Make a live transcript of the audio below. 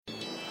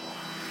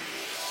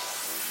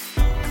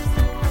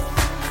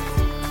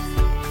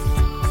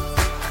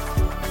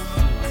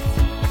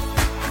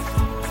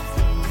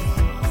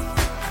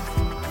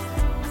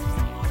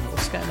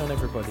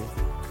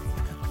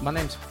My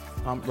name's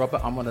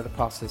Robert. I'm one of the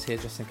pastors here,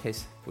 just in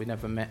case we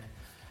never met.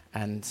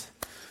 And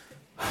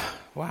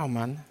wow,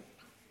 man,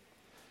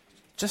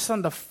 just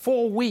under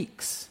 4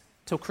 weeks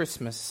till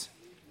Christmas.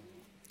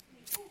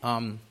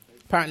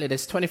 Apparently,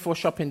 there's 24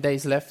 shopping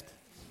days left.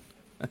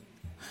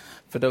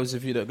 For those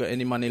of you that got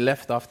any money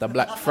left after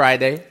Black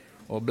Friday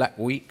or Black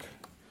Week,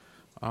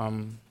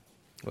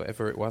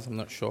 whatever it was, I'm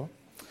not sure.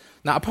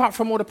 Now, apart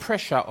from all the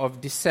pressure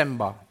of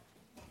December,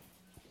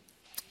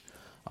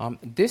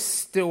 this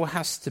still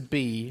has to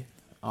be,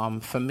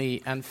 for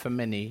me and for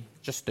many,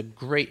 just the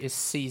greatest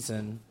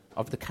season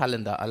of the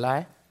calendar. A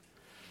lie?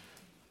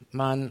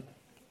 Man,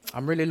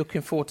 I'm really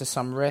looking forward to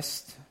some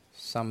rest,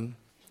 some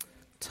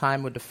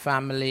time with the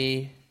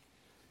family,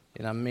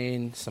 you know what I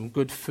mean, some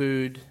good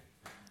food,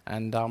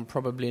 and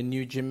probably a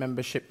new gym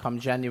membership come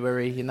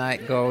January, you know how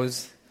it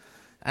goes.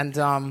 And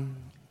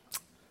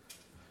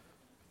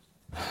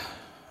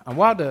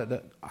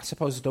while I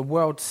suppose the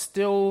world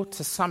still,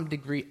 to some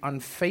degree,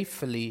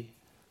 unfaithfully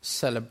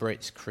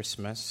celebrates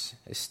Christmas,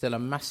 it's still a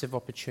massive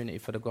opportunity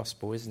for the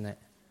gospel, isn't it?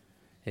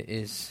 It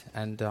is.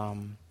 And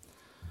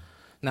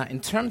now,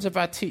 in terms of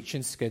our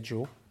teaching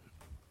schedule,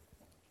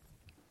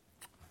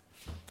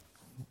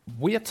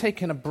 we are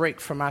taking a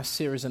break from our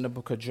series in the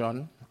book of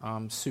John,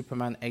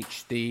 Superman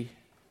HD,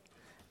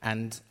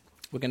 and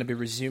we're going to be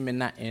resuming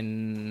that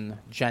in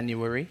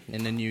January,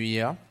 in the new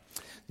year.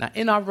 Now,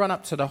 in our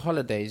run-up to the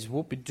holidays,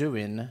 we'll be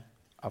doing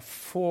a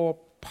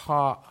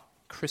 4-part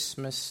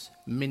Christmas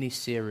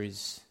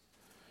mini-series.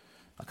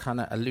 I kind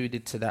of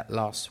alluded to that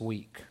last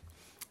week.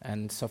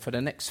 And so for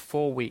the next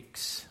 4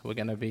 weeks, we're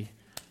going to be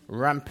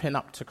ramping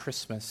up to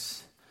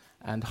Christmas.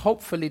 And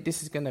hopefully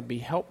this is going to be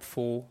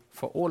helpful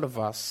for all of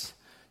us,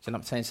 you know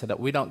what I'm saying, so that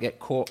we don't get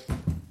caught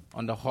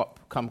on the hop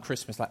come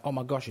Christmas, like, oh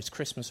my gosh, it's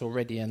Christmas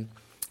already. And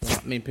you know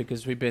what I mean,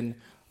 because we've been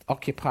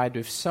occupied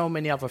with so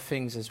many other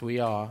things as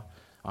we are.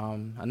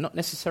 And not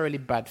necessarily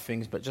bad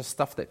things, but just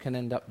stuff that can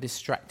end up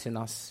distracting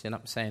us. You know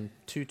what I'm saying?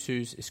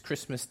 Tutus, it's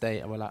Christmas Day,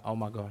 and we're like, oh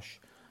my gosh,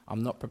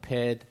 I'm not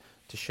prepared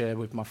to share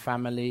with my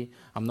family.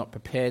 I'm not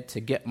prepared to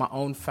get my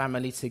own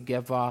family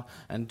together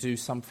and do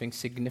something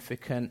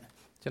significant. Do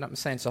you know what I'm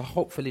saying? So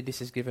hopefully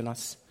this is giving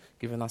us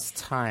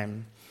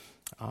time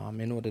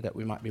in order that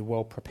we might be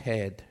well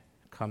prepared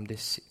come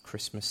this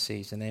Christmas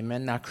season.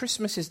 Amen. Now,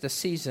 Christmas is the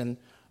season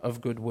of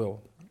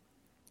goodwill.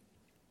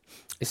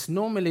 It's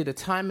normally the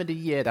time of the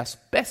year that's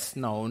best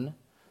known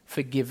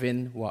for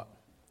giving what?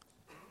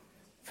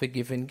 For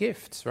giving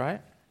gifts,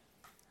 right?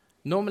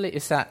 Normally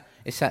it's at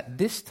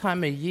this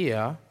time of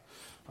year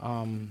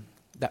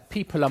that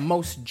people are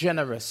most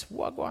generous.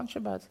 What, go on,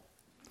 Shabazz?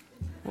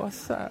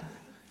 What's that?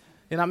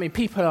 You know what I mean?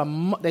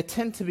 People they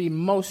tend to be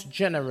most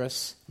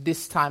generous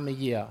this time of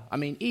year. I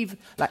mean,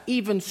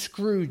 even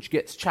Scrooge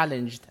gets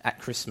challenged at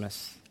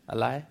Christmas. A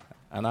lie?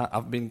 And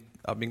I've been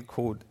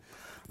called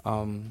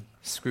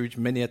Scrooge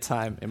many a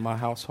time in my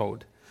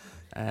household.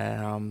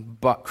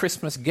 But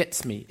Christmas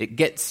gets me. It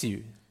gets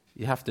you.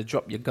 You have to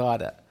drop your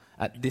guard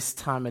at this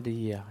time of the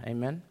year.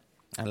 Amen?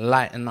 And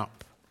lighten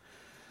up.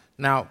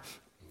 Now,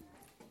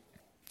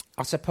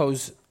 I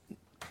suppose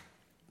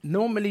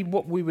normally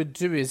what we would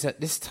do is at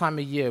this time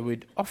of year,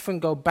 we'd often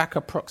go back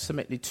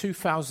approximately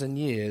 2,000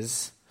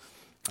 years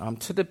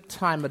to the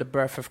time of the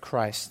birth of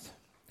Christ.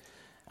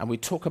 And we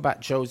talk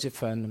about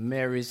Joseph and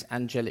Mary's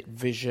angelic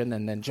vision,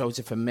 and then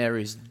Joseph and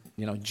Mary's,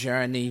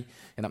 journey, you know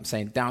what I'm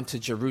saying, down to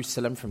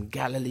Jerusalem from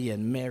Galilee,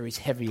 and Mary's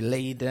heavy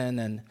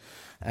laden,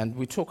 and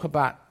we talk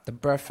about the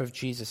birth of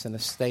Jesus in a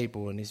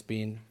stable, and he's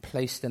being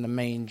placed in a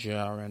manger,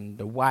 and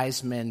the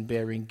wise men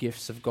bearing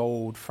gifts of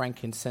gold,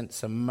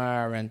 frankincense, and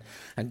myrrh,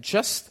 and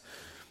just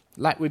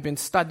like we've been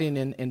studying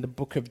in the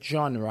book of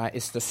John, right?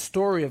 It's the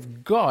story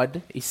of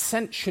God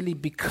essentially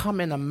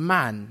becoming a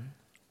man.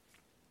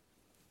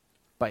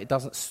 But it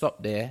doesn't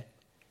stop there, ...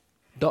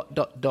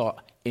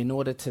 in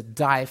order to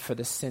die for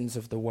the sins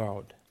of the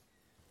world.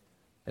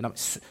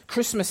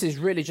 Christmas is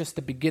really just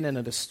the beginning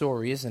of the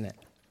story, isn't it?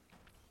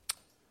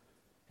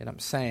 You know what I'm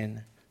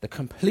saying? The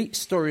complete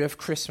story of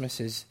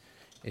Christmas is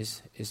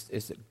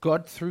that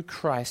God through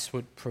Christ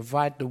would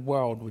provide the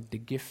world with the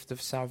gift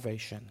of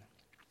salvation.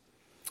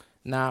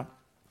 Now,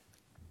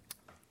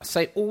 I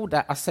say all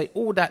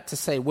that to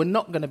say we're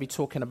not going to be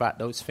talking about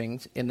those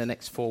things in the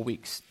next 4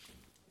 weeks.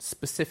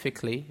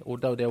 Specifically,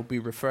 although they'll be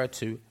referred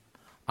to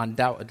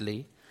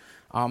undoubtedly,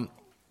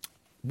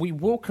 we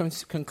will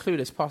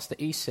conclude, as Pastor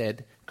E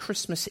said,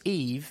 Christmas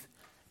Eve,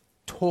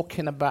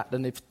 talking about the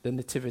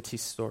nativity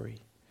story.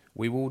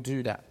 We will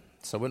do that,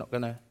 so we're not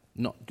going to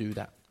not do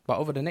that. But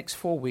over the next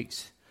 4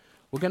 weeks,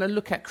 we're going to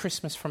look at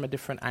Christmas from a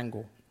different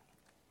angle.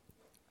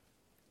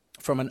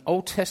 From an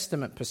Old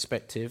Testament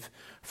perspective,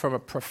 from a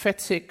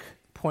prophetic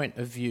point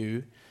of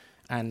view,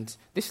 and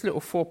this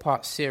little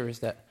 4-part series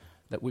that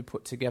we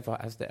put together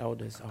as the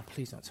elders. Oh,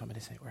 please don't tell me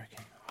this ain't working.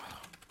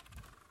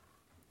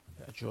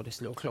 Better draw this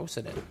a little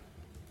closer then.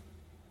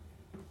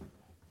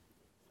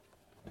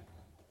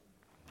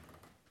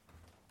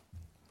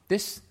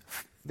 This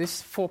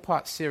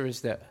 4-part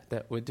series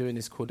that we're doing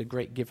is called The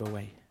Great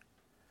Giveaway.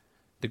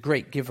 The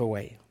Great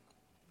Giveaway.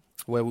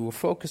 where we will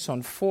focus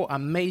on 4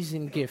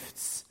 amazing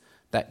gifts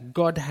that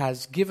God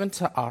has given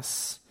to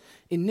us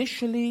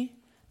initially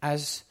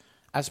as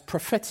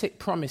prophetic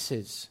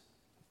promises,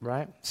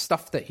 right?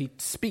 Stuff that he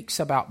speaks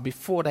about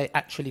before they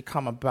actually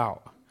come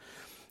about.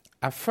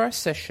 Our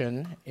first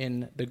session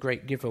in the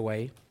Great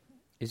Giveaway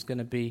is going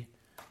to be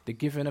the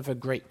giving of a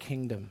great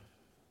kingdom.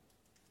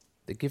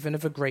 The giving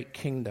of a great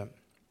kingdom.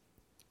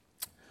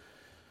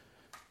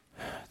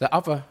 The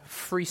other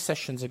 3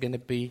 sessions are going to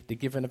be the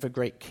giving of a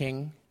great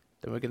king.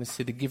 Then we're going to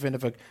see the giving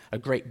of a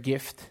great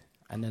gift.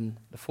 And then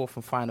the 4th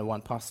and final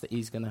one, Pastor E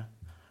is going to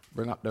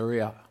bring up the rear.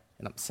 You know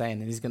what I'm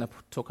saying? And he's going to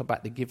talk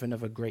about the giving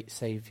of a great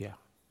Savior.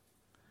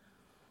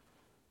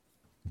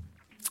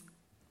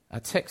 Our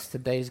text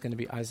today is going to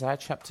be Isaiah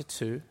chapter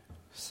 2.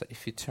 So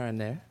if you turn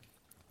there,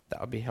 that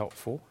will be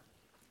helpful.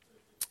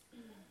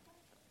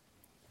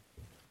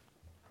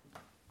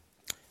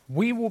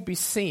 We will be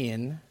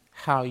seeing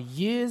how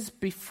years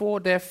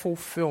before their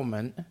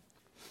fulfillment,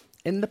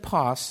 in the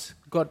past,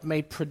 God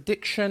made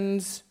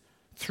predictions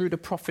through the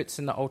prophets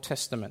in the Old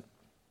Testament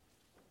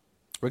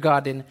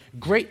regarding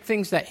great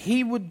things that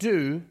he would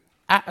do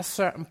at a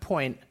certain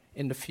point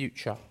in the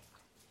future.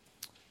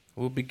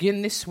 We'll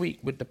begin this week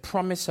with the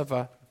promise of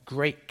a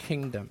great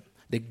kingdom.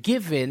 The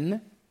giving,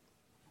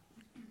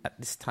 at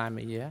this time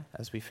of year,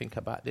 as we think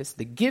about this,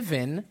 the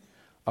giving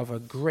of a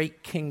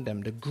great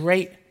kingdom, the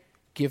great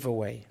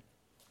giveaway.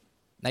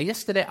 Now,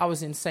 yesterday I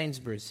was in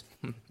Sainsbury's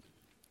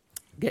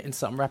getting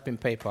some wrapping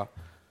paper,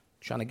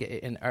 trying to get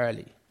it in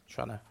early,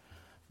 trying to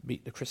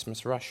beat the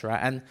Christmas rush, right?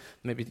 And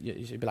maybe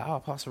you should be like, oh,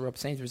 Pastor Rob,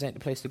 Sainsbury's ain't the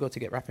place to go to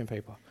get wrapping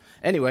paper.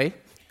 Anyway,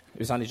 it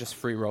was only just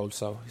 3 rolls,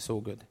 so it's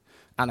all good.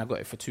 And I got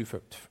it for 3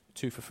 for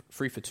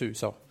 2,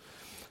 so.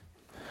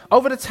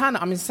 Over the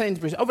tannoy, I'm in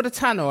Sainsbury's, over the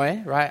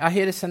tannoy, right, I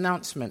hear this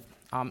announcement.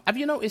 Have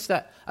you noticed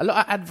that a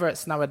lot of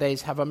adverts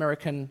nowadays have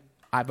American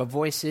either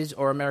voices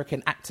or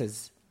American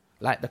actors?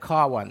 Like the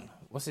car one.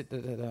 What's it?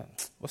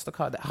 What's the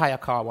car? The hire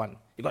car one.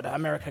 You got the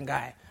American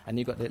guy, and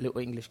you got the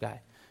little English guy.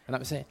 You know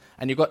what I'm saying?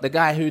 And you got the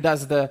guy who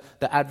does the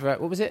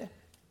advert. What was it?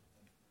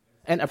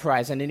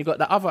 Enterprise. And then you got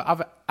the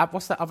other.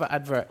 What's the other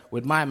advert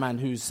with my man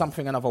who's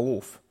something another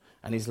wolf?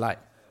 And he's like,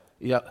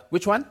 yeah,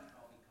 which one?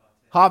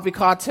 Harvey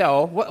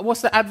Cartel.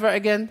 What's the advert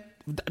again?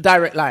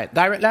 Direct Line.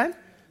 Direct Line.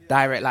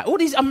 Direct Line. All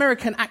these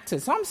American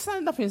actors. So I'm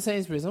standing up in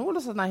Sainsbury's, and all of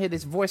a sudden I hear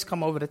this voice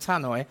come over the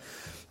tannoy.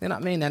 You know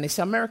what I mean? And it's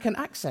an American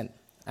accent.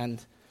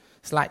 And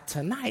it's like,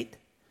 tonight,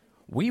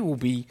 we will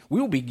be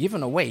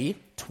giving away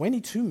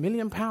 £22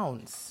 million.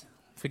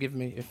 Forgive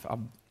me if I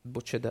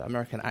butchered the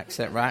American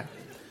accent, right?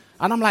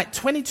 And I'm like,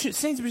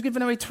 Sainsbury's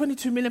giving away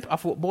 22 million. I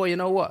thought, boy, you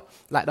know what?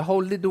 Like the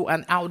whole Lidl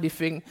and Aldi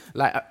thing,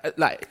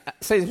 like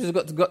Sainsbury's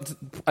got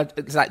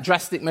it's like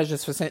drastic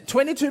measures for saying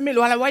 22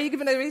 million. Like, why are you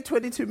giving away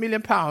 22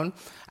 million pound?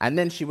 And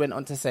then she went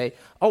on to say,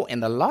 oh,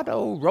 in the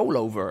lotto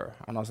rollover.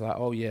 And I was like,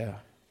 oh yeah,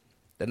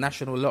 the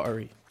National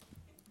Lottery.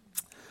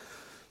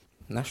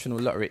 National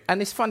Lottery.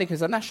 And it's funny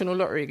because the National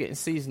Lottery getting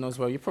seasonal as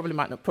well. You probably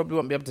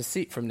won't be able to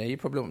see it from there. You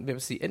probably won't be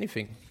able to see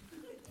anything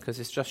because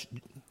it's just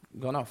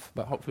gone off.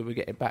 But hopefully we'll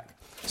get it back.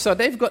 So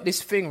they've got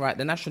this thing, right?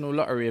 The National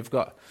Lottery have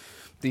got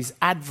these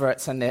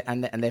adverts and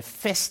they're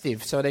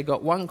festive. So they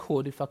got one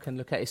called, if I can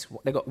look at it,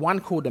 they got one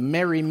called the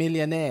Merry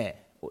Millionaire,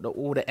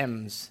 all the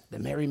M's, the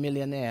Merry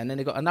Millionaire. And then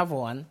they got another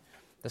one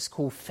that's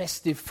called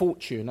Festive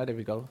Fortune. Oh, there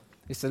we go.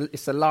 It's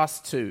the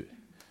last 2.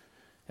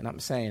 You know what I'm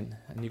saying?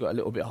 And you got a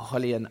little bit of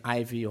holly and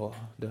ivy, and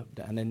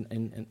then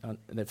in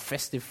the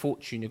Festive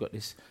Fortune, you got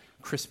this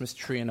Christmas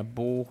tree and a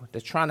ball. They're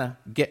trying to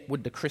get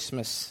with the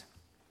Christmas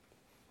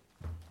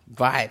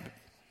vibe.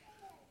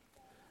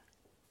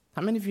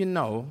 How many of you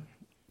know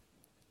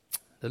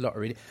the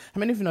lottery? How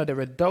many of you know there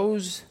are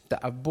those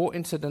that have bought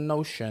into the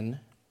notion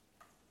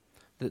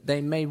that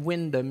they may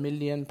win the £1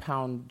 million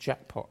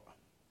jackpot?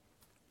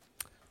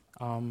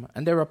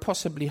 And there are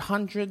possibly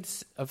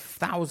hundreds of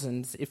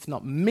thousands, if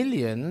not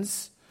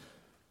millions,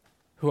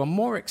 who are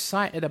more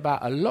excited about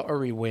a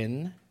lottery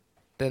win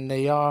than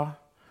they are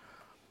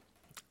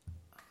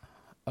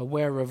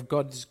aware of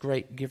God's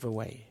great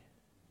giveaway.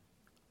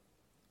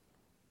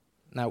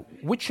 Now,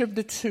 which of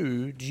the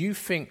 2 do you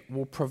think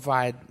will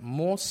provide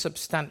more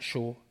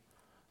substantial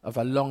of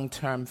a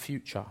long-term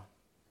future?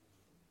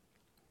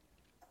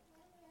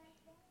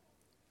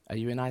 Are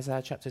you in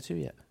Isaiah chapter 2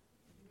 yet?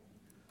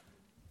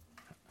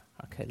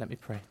 Okay, let me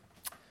pray.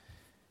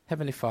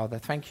 Heavenly Father,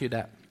 thank you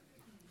that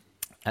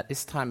at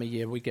this time of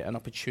year we get an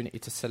opportunity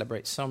to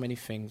celebrate so many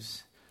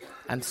things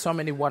and so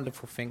many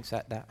wonderful things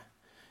at that.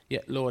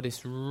 Yet, Lord,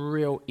 it's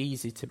real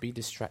easy to be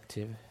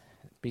distracted,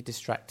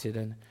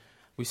 and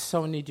we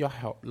so need your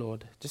help,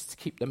 Lord, just to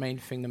keep the main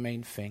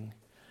thing,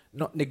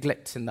 not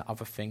neglecting the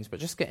other things, but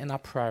just getting our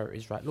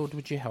priorities right. Lord,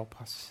 would you help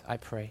us, I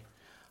pray,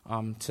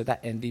 to that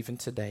end even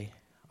today,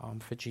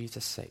 for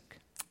Jesus' sake.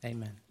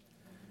 Amen.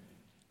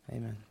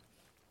 Amen.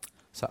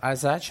 So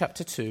Isaiah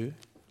chapter 2,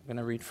 I'm going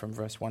to read from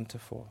verse 1 to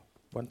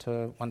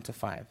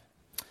 5.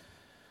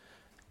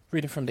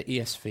 Reading from the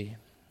ESV.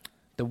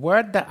 The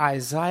word that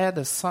Isaiah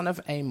the son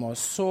of Amos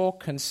saw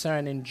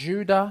concerning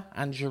Judah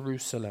and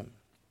Jerusalem.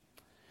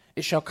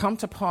 It shall come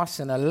to pass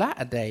in the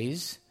latter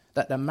days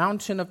that the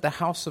mountain of the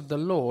house of the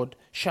Lord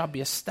shall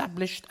be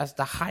established as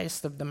the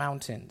highest of the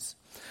mountains,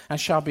 and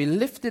shall be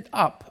lifted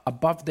up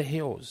above the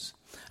hills,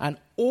 and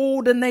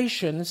all the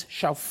nations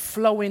shall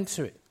flow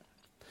into it.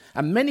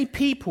 And many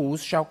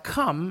peoples shall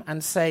come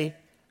and say,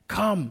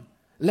 Come,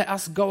 let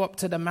us go up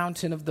to the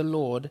mountain of the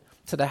Lord,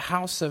 to the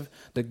house of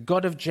the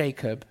God of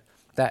Jacob,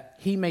 that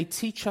he may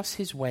teach us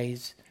his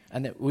ways,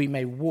 and that we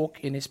may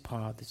walk in his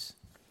paths.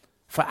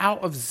 For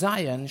out of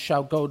Zion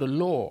shall go the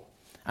law,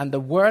 and the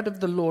word of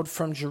the Lord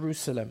from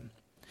Jerusalem.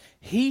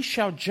 He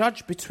shall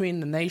judge between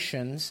the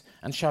nations,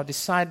 and shall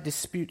decide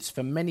disputes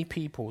for many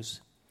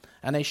peoples.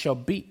 And they shall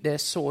beat their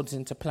swords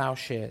into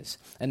plowshares,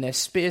 and their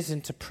spears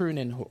into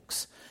pruning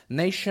hooks.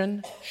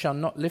 Nation shall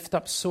not lift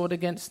up sword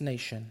against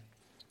nation,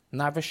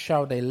 neither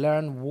shall they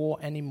learn war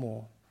any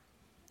more.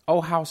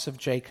 O house of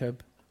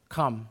Jacob,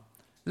 come,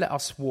 let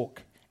us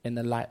walk in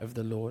the light of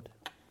the Lord.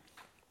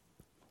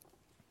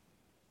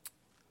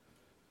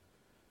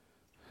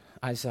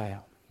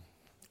 Isaiah.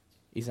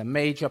 He's a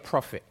major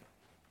prophet.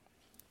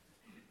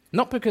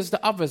 Not because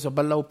the others are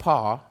below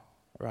par,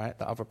 right,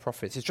 the other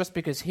prophets. It's just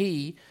because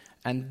he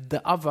and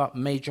the other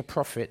major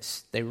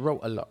prophets, they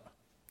wrote a lot.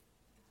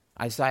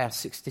 Isaiah,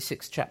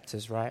 66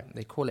 chapters, right?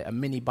 They call it a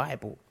mini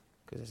Bible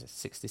because there's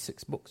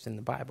 66 books in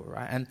the Bible,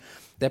 right? And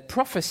their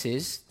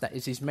prophecies, that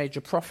is his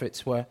major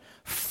prophets, were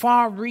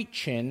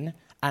far-reaching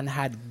and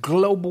had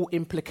global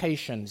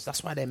implications.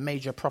 That's why they're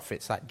major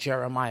prophets like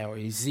Jeremiah or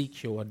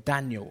Ezekiel or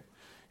Daniel.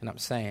 You know what I'm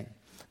saying?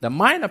 The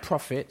minor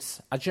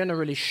prophets are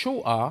generally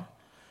shorter,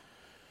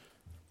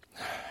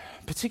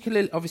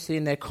 particularly obviously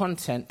in their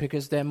content,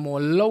 because they're more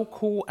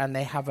local and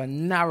they have a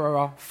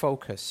narrower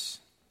focus.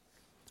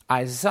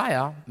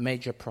 Isaiah,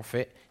 major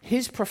prophet,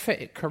 his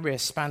prophetic career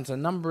spans a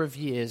number of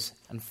years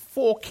and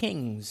 4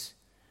 kings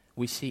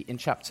we see in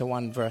chapter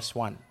 1, verse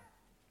 1.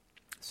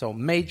 So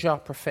major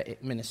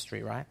prophetic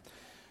ministry, right?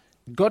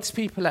 God's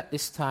people at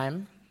this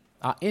time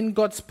are in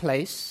God's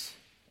place,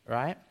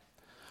 right?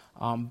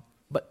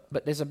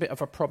 But there's a bit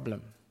of a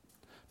problem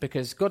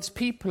because God's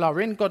people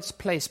are in God's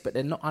place, but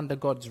they're not under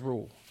God's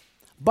rule.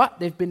 But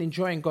they've been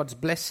enjoying God's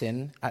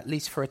blessing, at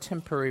least for a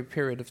temporary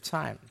period of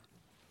time.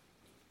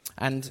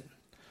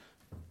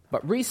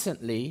 But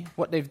recently,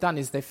 what they've done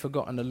is they've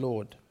forgotten the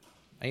Lord.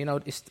 And, you know,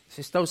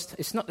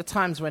 it's not the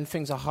times when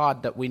things are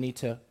hard that we need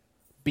to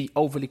be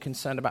overly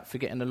concerned about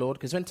forgetting the Lord.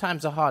 Because when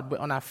times are hard, we're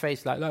on our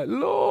face like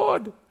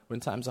Lord. When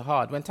times are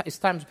hard,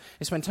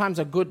 it's when times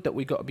are good that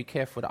we got to be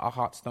careful that our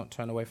hearts don't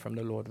turn away from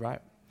the Lord,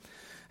 right?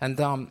 And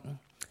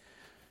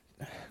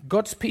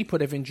God's people,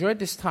 they've enjoyed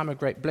this time of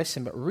great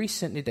blessing, but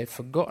recently they've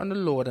forgotten the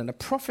Lord. And the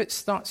prophet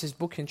starts his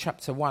book in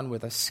chapter 1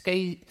 with a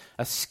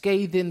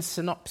scathing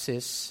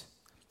synopsis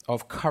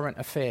of current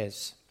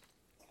affairs.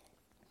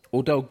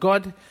 Although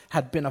God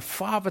had been a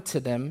father to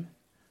them,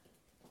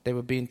 they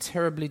were being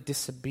terribly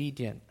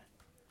disobedient.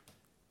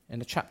 In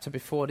the chapter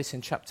before this,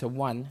 in chapter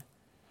 1,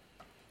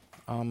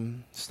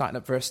 starting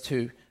at verse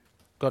 2,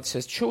 God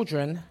says,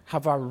 Children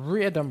have I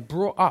reared and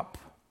brought up.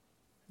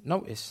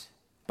 Notice,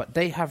 but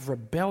they have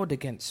rebelled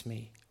against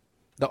me.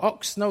 The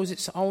ox knows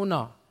its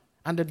owner,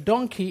 and the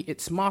donkey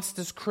its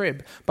master's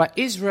crib. But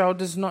Israel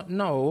does not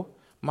know,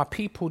 my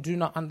people do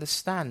not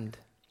understand.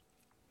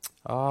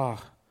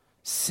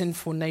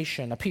 Sinful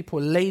nation, a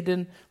people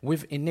laden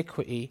with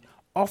iniquity,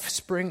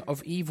 offspring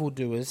of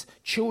evildoers,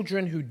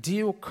 children who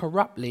deal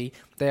corruptly.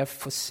 They have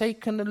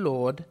forsaken the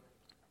Lord.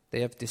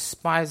 They have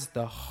despised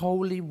the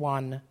Holy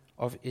One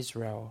of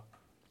Israel.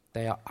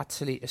 They are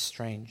utterly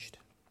estranged.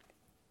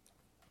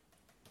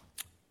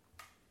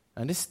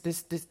 And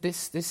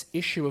this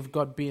issue of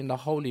God being the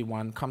Holy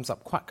One comes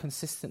up quite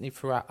consistently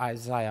throughout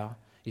Isaiah.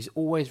 He's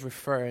always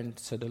referring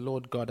to the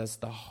Lord God as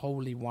the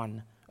Holy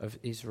One of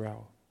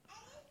Israel.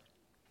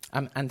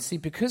 And see,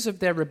 because of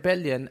their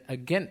rebellion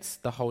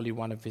against the Holy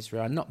One of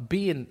Israel, not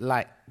being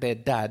like their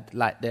dad,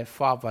 like their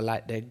father,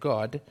 like their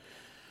God,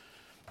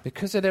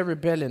 because of their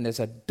rebellion, there's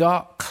a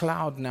dark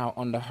cloud now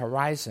on the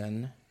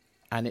horizon,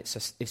 and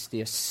it's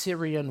the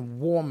Assyrian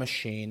war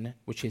machine,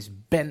 which is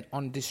bent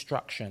on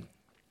destruction.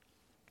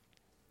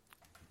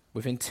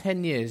 Within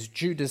 10 years,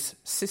 Judah's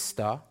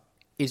sister,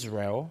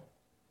 Israel,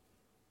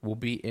 will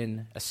be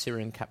in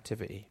Assyrian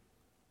captivity.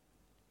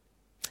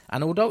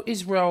 And although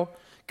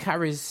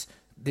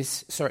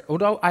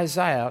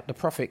Isaiah, the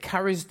prophet,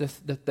 carries the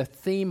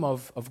theme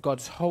of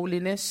God's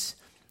holiness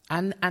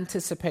and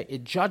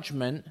anticipated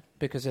judgment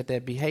because of their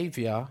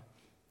behavior,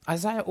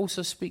 Isaiah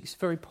also speaks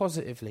very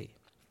positively.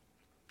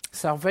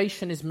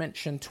 Salvation is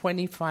mentioned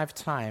 25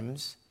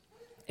 times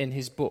in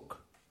his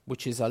book,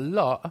 which is a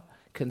lot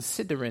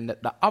considering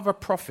that the other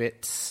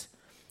prophets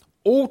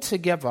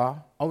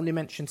altogether only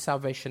mention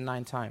salvation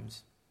 9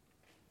 times.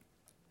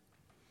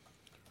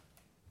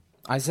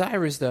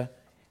 Isaiah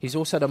he's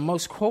also the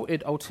most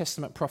quoted Old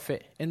Testament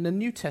prophet in the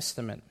New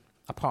Testament,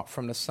 apart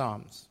from the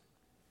Psalms.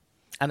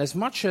 And as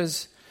much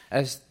as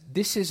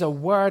this is a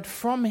word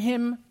from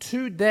him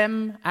to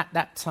them at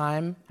that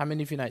time, how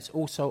many of you know it's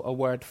also a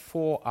word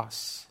for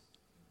us?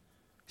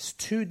 It's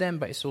to them,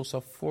 but it's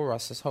also for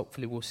us, as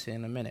hopefully we'll see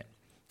in a minute.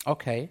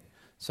 Okay,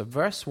 so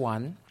verse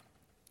 1,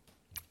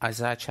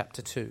 Isaiah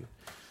chapter 2.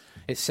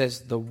 It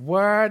says, the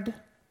word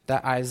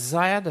that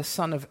Isaiah the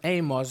son of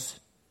Amos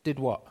did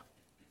what?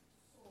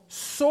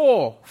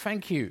 Saw.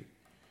 Thank you.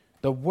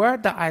 The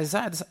word that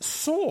Isaiah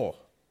saw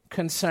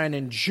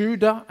concerning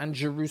Judah and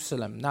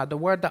Jerusalem. Now, the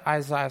word that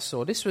Isaiah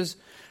saw, this was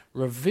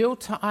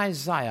revealed to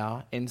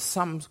Isaiah in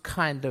some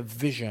kind of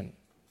vision.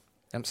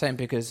 I'm saying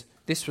because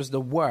this was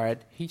the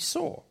word he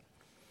saw.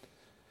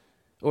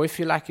 Or if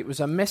you like, it was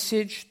a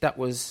message that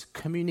was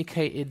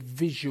communicated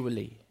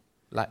visually,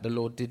 like the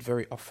Lord did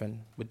very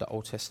often with the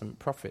Old Testament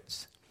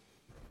prophets.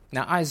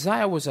 Now,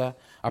 Isaiah was a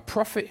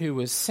prophet who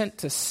was sent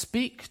to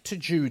speak to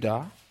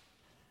Judah,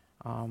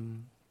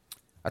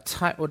 a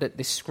title that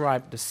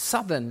described the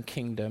southern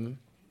kingdom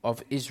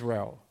of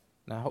Israel.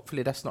 Now,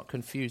 hopefully that's not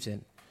confusing. You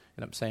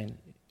know what I'm saying?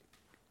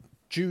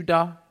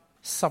 Judah,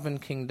 southern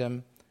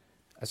kingdom,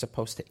 as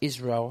opposed to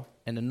Israel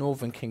and the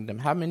northern kingdom.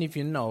 How many of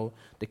you know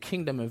the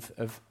kingdom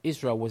of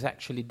Israel was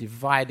actually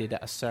divided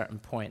at a certain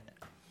point?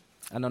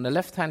 And on the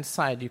left-hand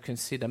side, you can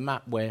see the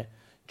map where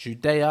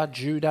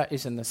Judah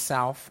is in the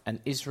south and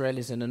Israel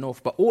is in the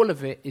north. But all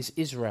of it is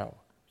Israel.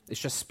 It's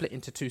just split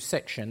into two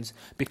sections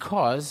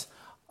because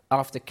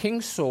after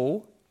King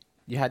Saul,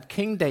 you had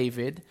King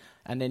David,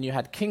 and then you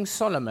had King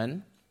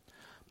Solomon.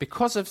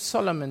 Because of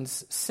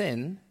Solomon's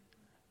sin,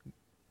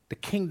 the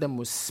kingdom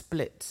was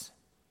split.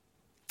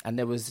 And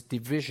there was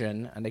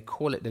division, and they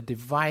call it the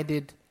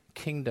divided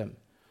kingdom.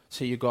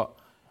 So you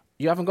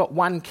haven't got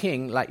one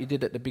king like you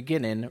did at the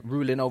beginning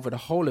ruling over the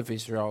whole of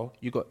Israel.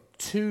 You got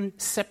two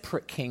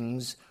separate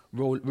kings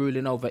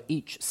ruling over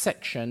each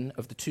section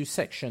of the two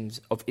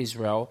sections of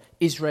Israel.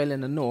 Israel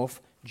in the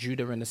north,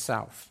 Judah in the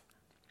south.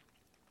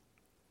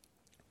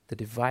 The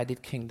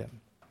divided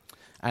kingdom.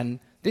 And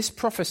this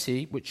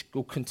prophecy, which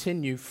will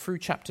continue through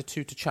chapter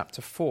 2 to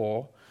chapter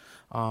 4,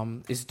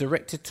 is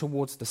directed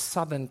towards the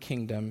southern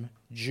kingdom,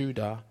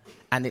 Judah,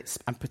 and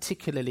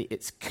particularly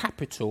its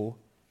capital,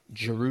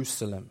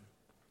 Jerusalem.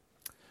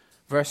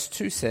 Verse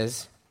 2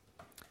 says,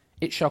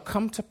 it shall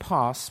come to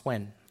pass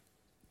when?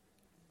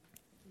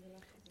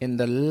 In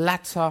the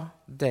latter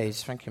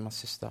days. Thank you, my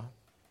sister.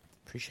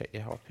 Appreciate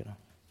your help,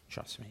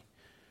 Trust me.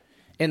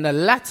 In the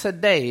latter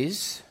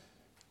days,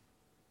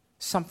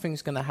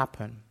 something's going to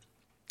happen.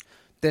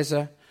 There's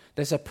a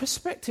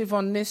perspective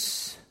on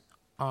this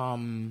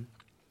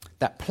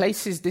that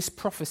places this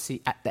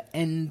prophecy at the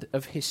end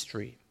of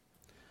history,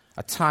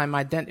 a time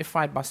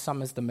identified by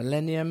some as the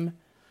millennium.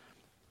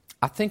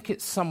 I think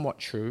it's somewhat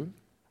true,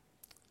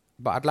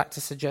 but I'd like to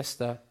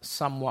suggest a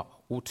somewhat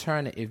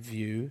alternative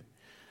view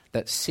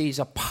that sees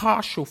a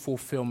partial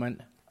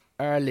fulfillment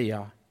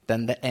earlier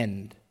than the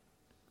end.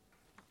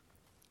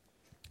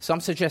 Some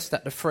suggest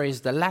that the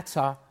phrase the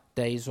latter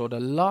days or the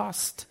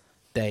last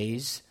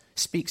days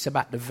speaks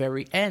about the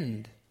very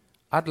end.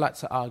 I'd like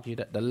to argue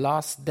that the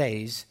last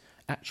days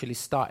actually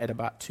started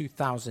about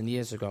 2,000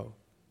 years ago.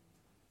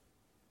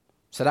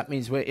 So that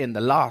means we're in the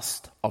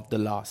last of the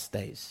last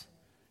days.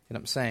 You know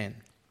what I'm saying?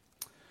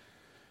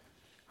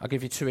 I'll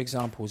give you two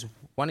examples.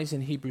 One is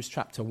in Hebrews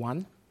chapter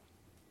 1.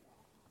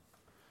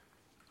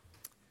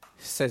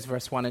 It says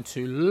verse 1 and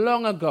 2,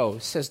 long ago,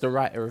 says the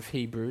writer of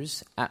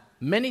Hebrews, at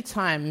many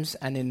times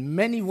and in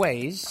many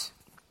ways,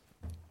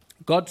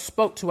 God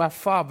spoke to our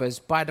fathers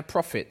by the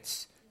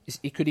prophets.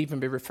 It could even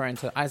be referring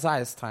to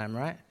Isaiah's time,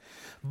 right?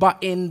 But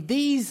in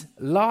these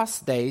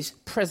last days,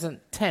 present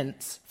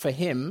tense for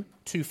him,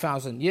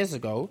 2,000 years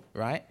ago,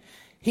 right?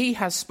 He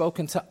has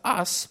spoken to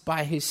us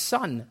by his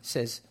Son,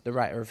 says the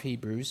writer of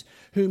Hebrews,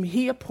 whom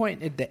he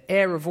appointed the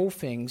heir of all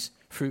things,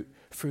 through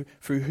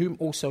whom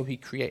also he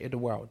created the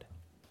world.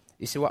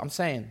 You see what I'm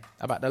saying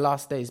about the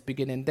last days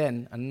beginning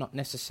then and not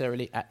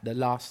necessarily at the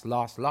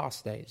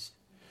last days.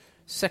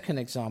 Second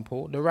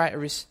example, the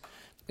writer is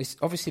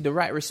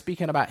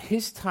speaking about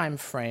his time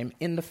frame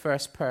in the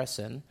first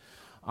person.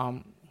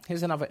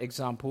 Here's another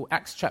example.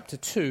 Acts chapter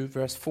 2,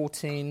 verse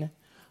 14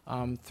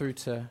 through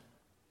to,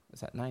 is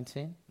that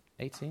 19?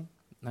 18?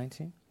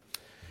 19?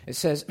 It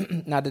says,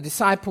 now the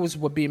disciples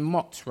were being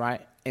mocked,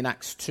 right, in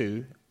Acts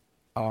 2,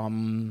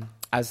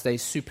 as they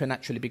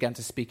supernaturally began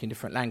to speak in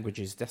different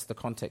languages. That's the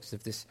context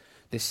of this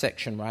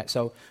section, right?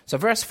 So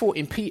verse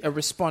 14, Peter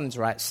responds,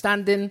 right?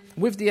 Standing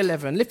with the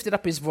 11, lifted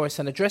up his voice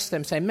and addressed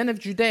them, saying, men of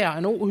Judea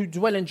and all who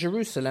dwell in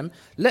Jerusalem,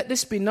 let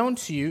this be known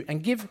to you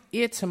and give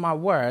ear to my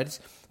words.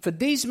 For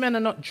these men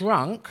are not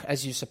drunk,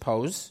 as you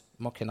suppose,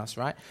 mocking us,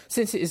 right?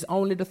 Since it is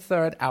only the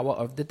third hour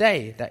of the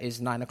day, that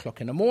is 9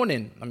 o'clock in the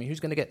morning. I mean, who's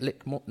going to get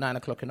lit 9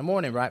 o'clock in the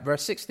morning, right?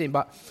 Verse 16,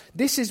 but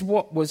this is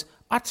what was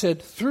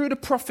uttered through the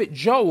prophet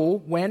Joel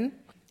when?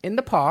 In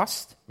the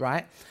past,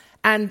 right?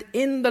 And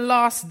in the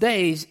last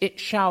days it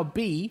shall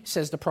be,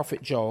 says the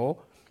prophet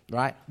Joel,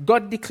 right?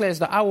 God declares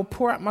that I will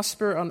pour out my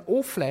spirit on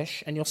all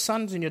flesh, and your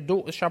sons and your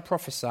daughters shall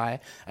prophesy,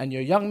 and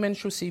your young men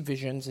shall see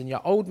visions, and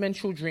your old men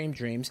shall dream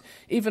dreams.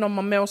 Even on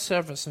my male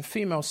servants and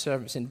female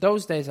servants, in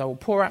those days I will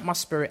pour out my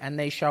spirit, and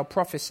they shall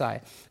prophesy.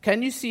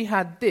 Can you see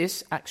how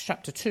this, Acts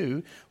chapter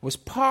 2, was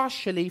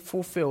partially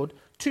fulfilled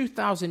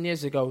 2,000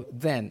 years ago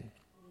then?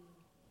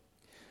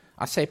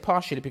 I say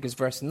partially because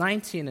verse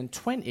 19 and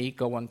 20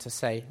 go on to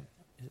say,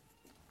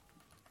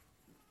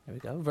 there we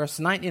go, verse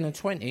 19 and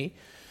 20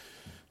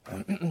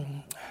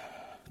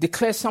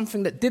 declares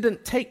something that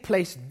didn't take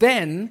place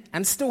then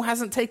and still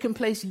hasn't taken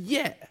place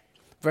yet.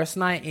 Verse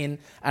 19,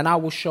 and I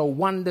will show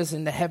wonders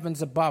in the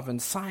heavens above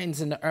and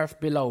signs in the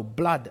earth below,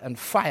 blood and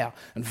fire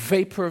and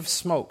vapor of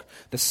smoke.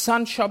 The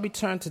sun shall be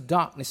turned to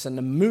darkness and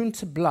the moon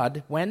to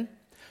blood. When?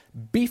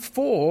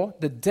 Before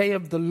the day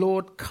of the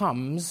Lord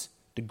comes,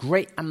 the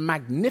great and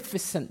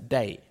magnificent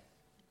day.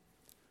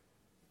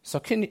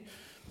 So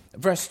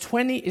verse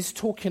 20 is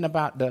talking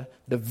about the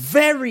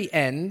very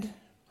end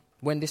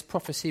when this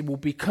prophecy will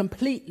be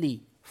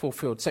completely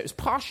fulfilled. So it was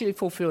partially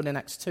fulfilled in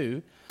Acts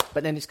 2,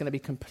 but then it's going to be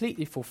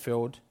completely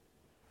fulfilled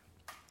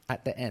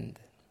at the end.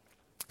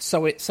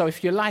 So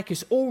if you like,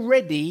 it's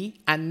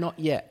already and not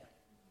yet.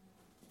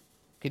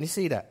 Can you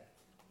see that?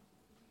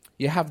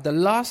 You have the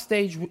last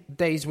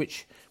days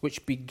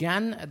which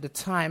began at the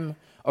time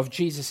of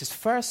Jesus'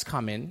 first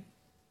coming,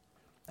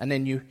 and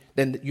then you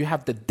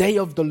have the day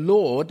of the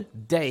Lord,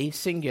 day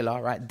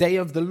singular, right? Day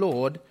of the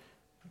Lord,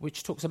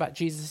 which talks about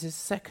Jesus'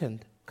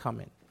 second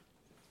coming.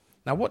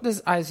 Now, what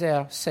does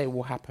Isaiah say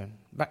will happen?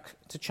 Back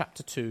to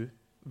chapter 2,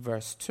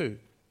 verse 2.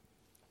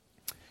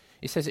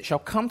 It says, it shall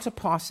come to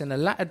pass in the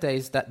latter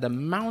days that the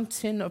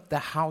mountain of the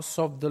house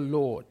of the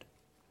Lord,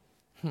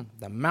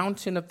 the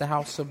mountain of the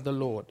house of the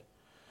Lord.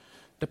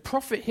 The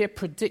prophet here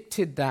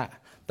predicted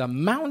that the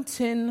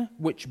mountain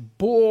which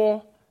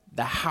bore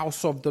the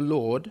house of the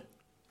Lord,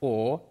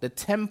 or the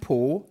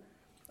temple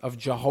of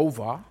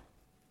Jehovah,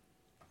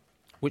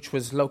 which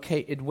was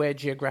located where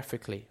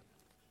geographically?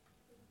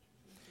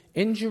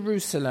 In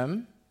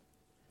Jerusalem,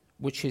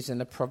 which is in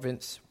the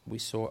province we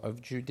saw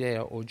of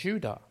Judea or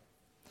Judah.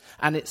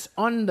 And it's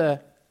on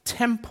the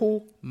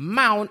Temple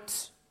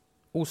Mount,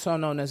 also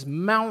known as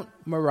Mount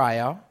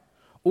Moriah,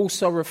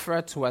 also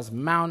referred to as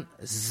Mount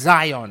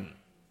Zion,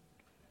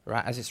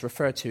 right, as it's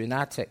referred to in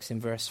our text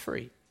in verse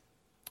 3.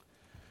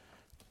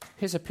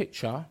 Here's a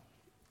picture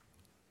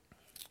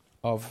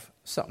of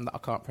something that I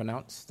can't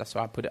pronounce. That's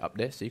why I put it up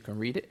there so you can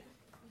read it.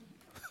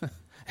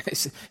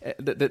 It's,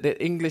 the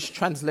English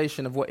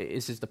translation of what it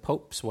is the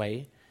Pope's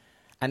Way,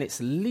 and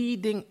it's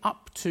leading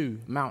up to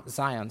Mount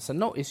Zion. So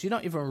notice you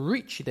don't even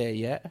reach there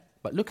yet,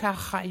 but look how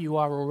high you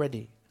are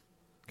already.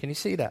 Can you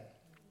see that?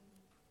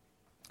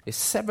 It's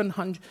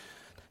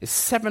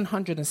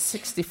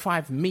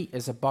 765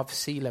 meters above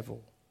sea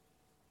level.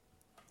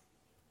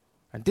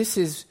 And this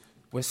is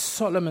where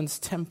Solomon's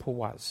temple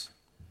was.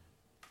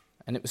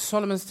 And it was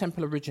Solomon's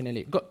temple originally.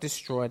 It got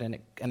destroyed and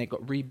it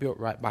got rebuilt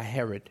right by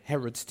Herod.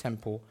 Herod's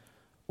temple,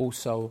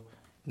 also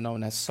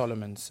known as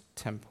Solomon's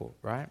temple,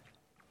 right?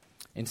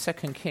 In 2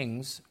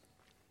 Kings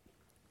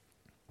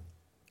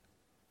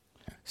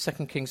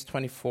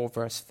 24,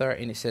 verse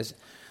 13, it says,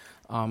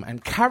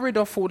 and carried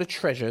off all the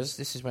treasures,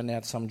 this is when they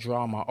had some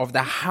drama, of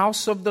the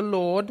house of the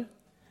Lord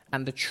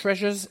and the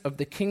treasures of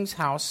the king's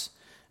house,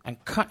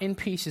 and cut in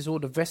pieces all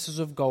the vessels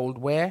of gold,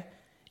 where?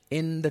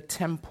 In the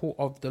temple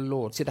of the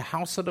Lord. See, the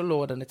house of the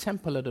Lord and the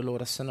temple of the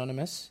Lord are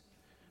synonymous,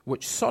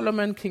 which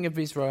Solomon, king of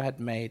Israel, had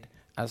made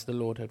as the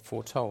Lord had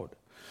foretold.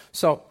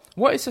 So,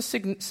 what is so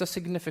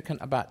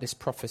significant about this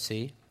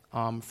prophecy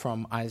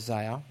from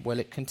Isaiah? Well,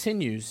 it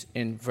continues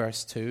in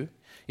verse 2.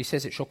 He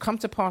says, it shall come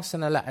to pass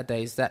in the latter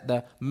days that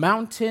the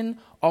mountain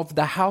of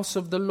the house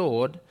of the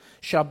Lord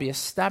shall be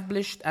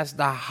established as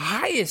the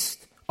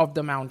highest of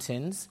the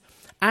mountains,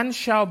 and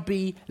shall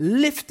be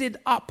lifted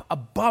up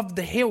above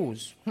the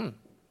hills.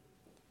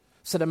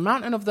 So the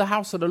mountain of the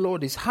house of the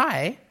Lord is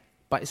high,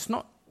 but it's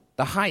not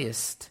the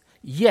highest.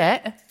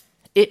 Yet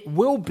it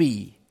will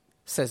be,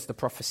 says the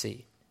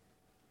prophecy.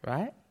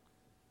 Right?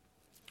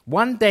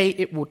 One day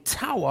it will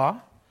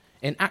tower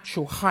in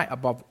actual height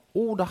above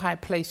all the high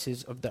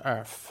places of the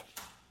earth.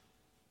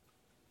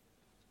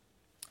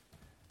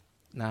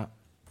 Now,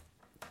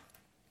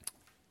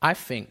 I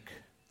think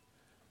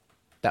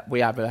that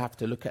we either have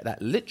to look at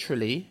that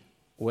literally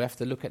or we have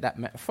to look at that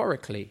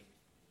metaphorically.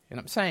 You know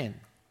what I'm saying?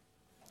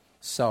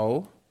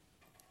 So,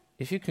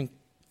 if you can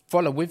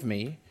follow with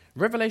me,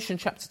 Revelation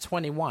chapter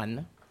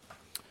 21,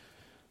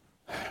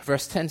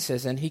 verse 10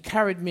 says, and he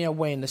carried me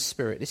away in the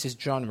spirit. This is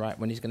John, right,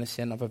 when he's going to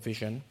see another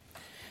vision.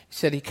 He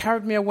said, he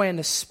carried me away in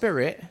the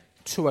spirit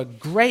to a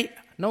great,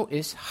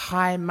 notice,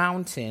 high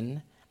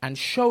mountain, and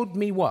showed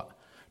me what?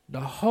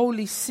 The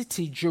holy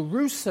city,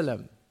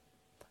 Jerusalem,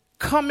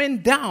 coming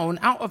down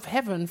out of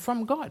heaven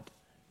from God.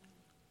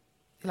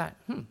 You're like,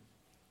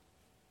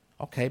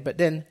 Okay, but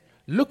then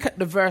look at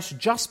the verse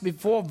just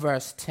before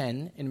verse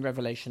 10 in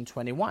Revelation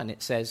 21.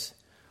 It says,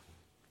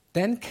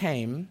 then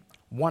came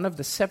one of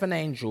the 7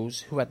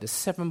 angels who had the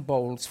 7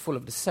 bowls full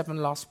of the 7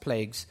 last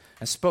plagues,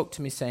 and spoke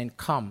to me, saying,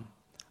 come,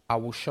 I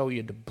will show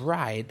you the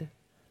bride,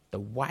 the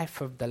wife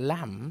of the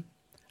Lamb.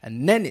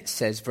 And then it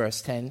says,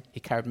 verse 10,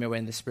 he carried me away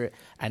in the spirit,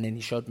 and then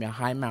he showed me a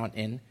high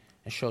mountain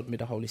and showed me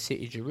the holy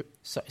city.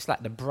 So it's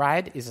like the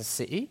bride is a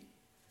city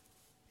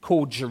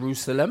called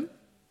Jerusalem.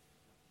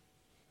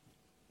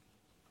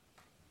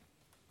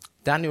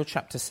 Daniel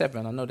chapter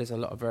 7, I know there's a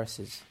lot of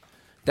verses.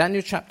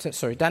 Daniel chapter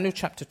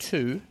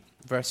 2,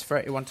 verse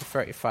 31 to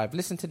 35.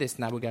 Listen to this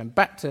now. We're going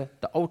back to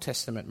the Old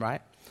Testament,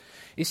 right?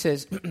 He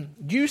says,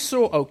 you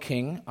saw, O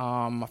king,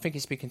 I think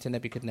he's speaking to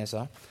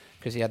Nebuchadnezzar,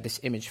 because he had this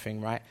image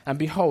thing, right? And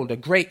behold, a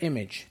great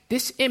image.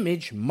 This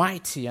image,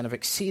 mighty and of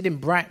exceeding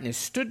brightness,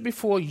 stood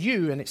before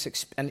you, and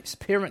its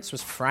appearance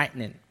was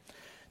frightening.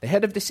 The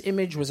head of this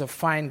image was of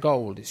fine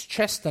gold, its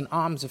chest and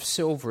arms of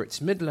silver,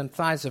 its middle and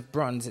thighs of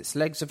bronze, its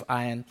legs of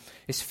iron,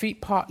 its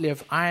feet partly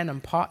of iron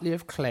and partly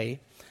of clay.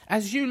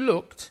 As you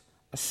looked,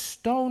 a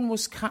stone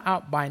was cut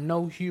out by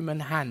no human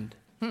hand.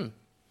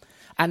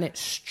 And it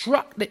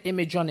struck the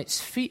image on its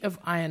feet of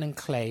iron and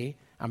clay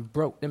and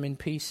broke them in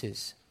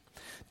pieces.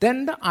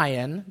 Then the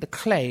iron, the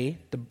clay,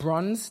 the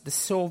bronze, the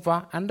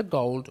silver, and the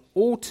gold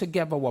all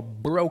together were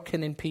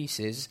broken in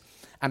pieces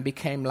and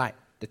became like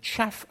the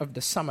chaff of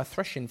the summer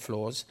threshing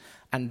floors,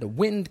 and the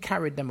wind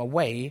carried them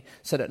away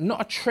so that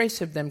not a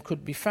trace of them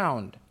could be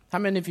found. How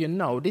many of you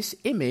know this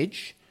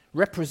image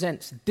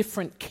represents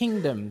different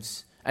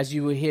kingdoms, as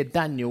you will hear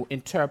Daniel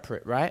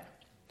interpret, right?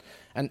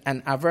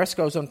 And our verse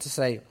goes on to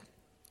say,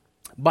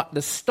 but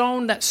the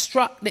stone that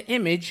struck the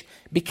image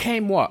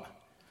became what?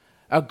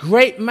 A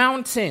great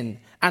mountain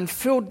and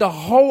filled the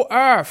whole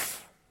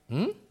earth.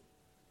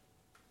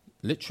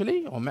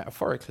 Literally or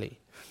metaphorically?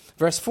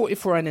 Verse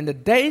 44, and in the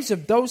days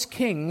of those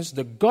kings,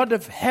 the God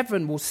of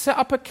heaven will set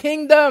up a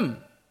kingdom.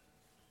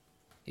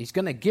 He's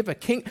going to give a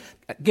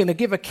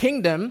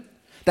kingdom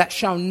that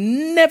shall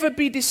never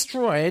be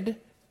destroyed,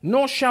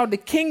 nor shall the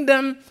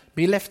kingdom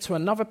be left to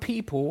another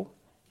people,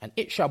 and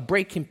it shall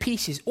break in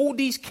pieces all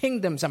these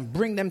kingdoms and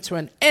bring them to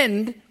an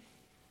end,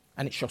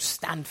 and it shall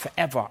stand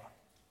forever.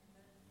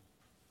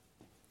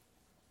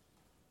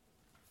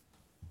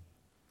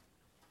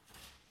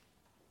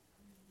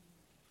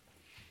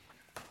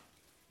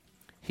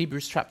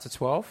 Hebrews chapter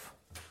 12,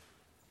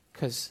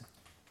 because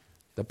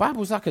the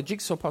Bible's like a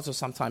jigsaw puzzle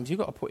sometimes. You've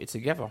got to put it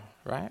together,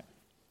 right?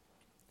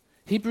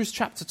 Hebrews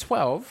chapter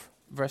 12,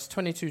 verse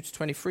 22 to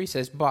 23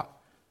 says, but,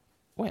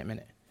 wait a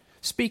minute,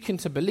 speaking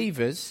to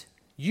believers,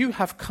 you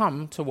have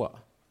come to what?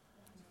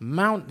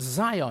 Mount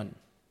Zion.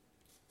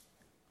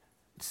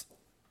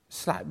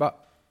 It's like,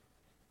 but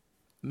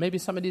maybe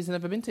somebody's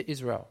never been to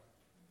Israel.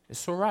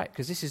 It's all right,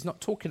 because this is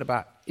not talking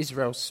about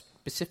Israel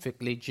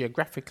specifically,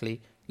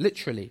 geographically,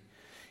 literally.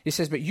 He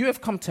says, but you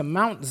have come to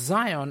Mount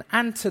Zion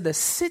and to the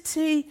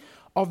city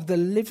of the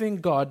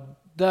living God,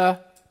 the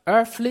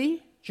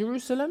earthly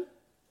Jerusalem?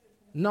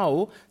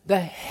 No, the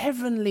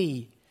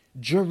heavenly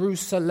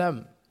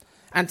Jerusalem.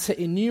 And to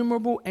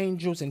innumerable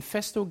angels in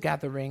festal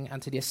gathering,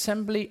 and to the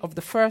assembly of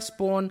the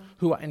firstborn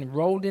who are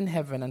enrolled in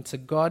heaven, and to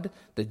God,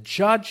 the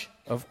judge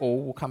of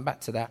all, we'll come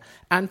back to that,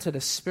 and to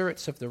the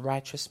spirits of the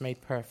righteous made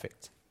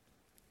perfect.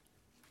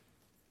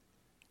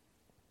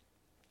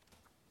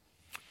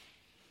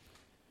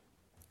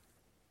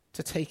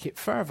 To take it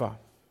further,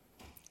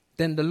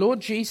 then the Lord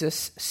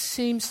Jesus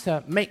seems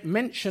to make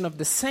mention of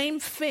the same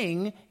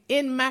thing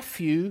in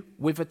Matthew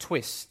with a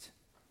twist.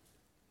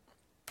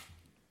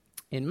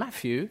 In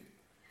Matthew,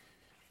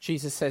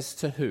 Jesus says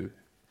to who?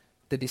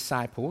 The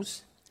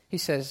disciples. He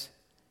says,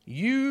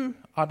 you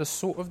are the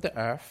salt of the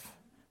earth,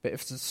 but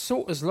if the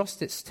salt has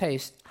lost its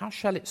taste, how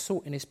shall its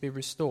saltiness be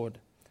restored?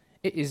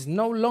 It is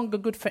no longer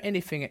good for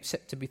anything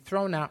except to be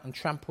thrown out and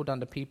trampled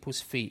under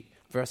people's feet.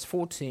 Verse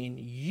 14,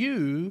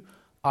 you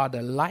are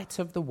the light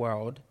of the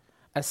world.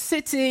 A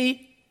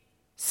city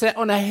set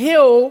on a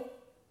hill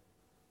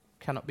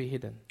cannot be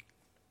hidden.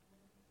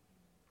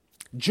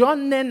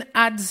 John then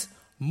adds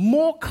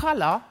more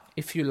color,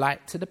 if you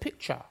like, to the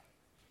picture.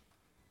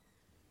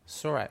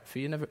 It's all right.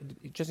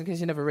 Just in case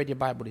you never read your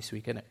Bible this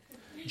week, innit?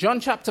 John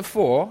chapter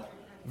 4,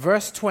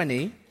 verse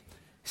 20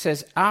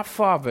 says, our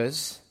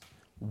fathers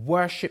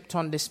worshipped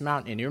on this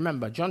mountain. You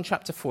remember, John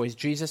chapter 4 is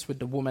Jesus with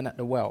the woman at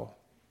the well,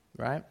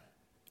 right?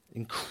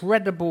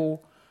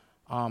 Incredible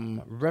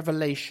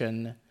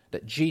revelation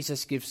that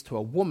Jesus gives to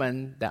a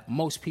woman that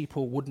most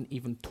people wouldn't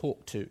even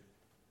talk to,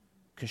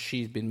 because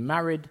she's been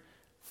married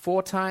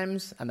 4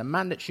 times, and the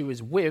man that she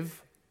was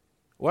with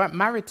weren't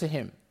married to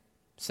him.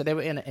 So they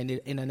were in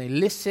an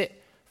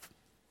illicit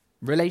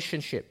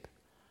relationship.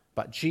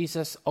 But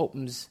Jesus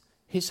opens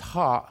his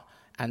heart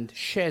and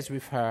shares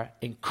with her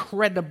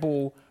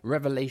incredible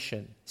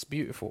revelation. It's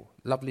beautiful,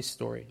 lovely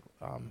story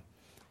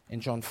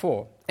in John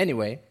 4.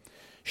 Anyway,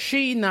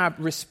 she now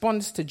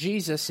responds to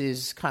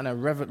Jesus' kind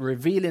of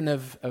revealing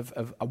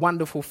of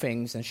wonderful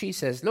things, and she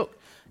says, look,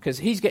 because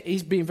he's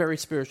being very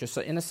spiritual.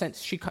 So in a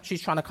sense,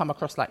 she's trying to come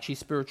across like she's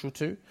spiritual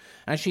too.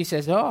 And she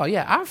says, oh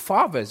yeah, our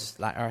fathers,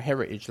 like our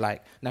heritage,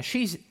 like, now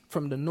she's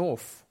from the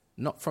north,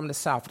 not from the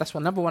south. That's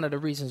another one of the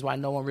reasons why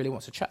no one really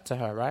wants to chat to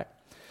her, right?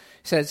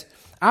 He says,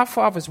 our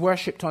fathers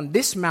worshipped on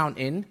this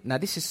mountain. Now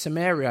this is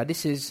Samaria.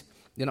 This is,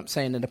 you know what I'm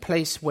saying, in a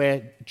place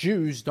where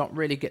Jews don't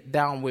really get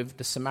down with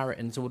the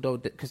Samaritans, although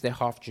because they're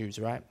half Jews,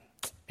 right?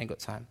 Ain't got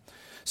time.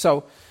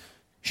 So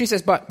she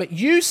says, but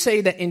you say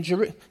that in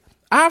Jerusalem,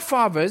 our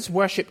fathers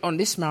worshipped on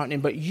this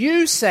mountain, but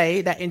you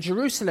say that in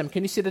Jerusalem.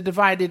 Can you see the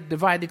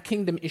divided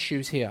kingdom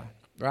issues here?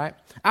 right?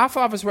 Our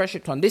fathers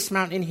worshipped on this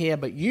mountain here,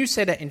 but you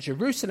say that in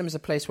Jerusalem is a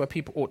place where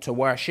people ought to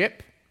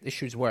worship.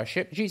 Issues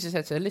worship. Jesus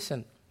said to her,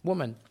 listen,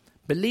 woman,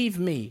 believe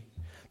me,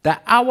 the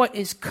hour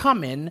is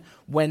coming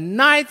when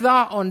neither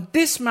on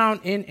this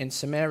mountain in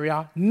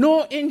Samaria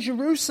nor in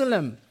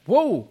Jerusalem.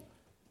 Whoa.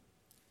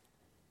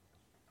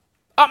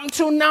 Up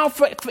until now,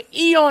 for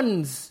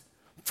eons,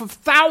 for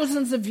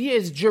thousands of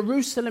years,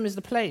 Jerusalem is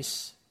the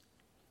place.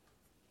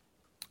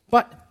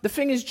 But the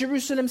thing is,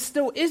 Jerusalem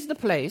still is the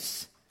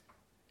place.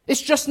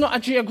 It's just not a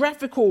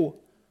geographical,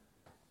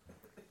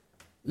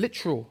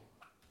 literal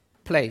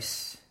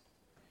place.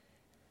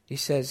 He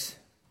says,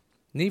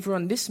 neither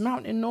on this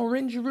mountain nor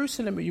in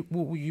Jerusalem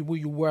will you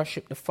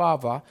worship the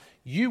Father.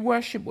 You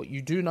worship what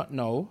you do not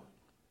know.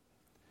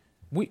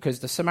 Because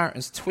the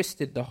Samaritans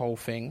twisted the whole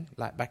thing,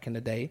 like back in the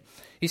day.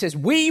 He says,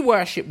 we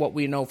worship what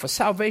we know, for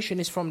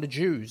salvation is from the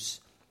Jews.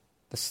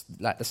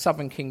 The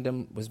southern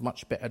kingdom was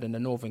much better than the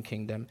northern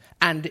kingdom.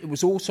 And it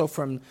was also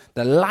from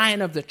the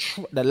line of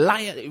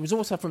it was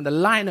also from the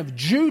line of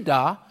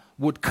Judah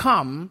would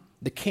come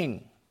the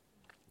king.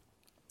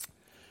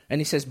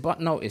 And he says, but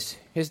notice,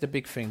 here's the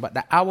big thing. But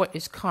the hour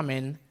is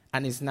coming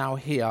and is now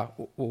here.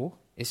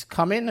 It's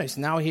coming, it's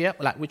now here.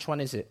 Like, which one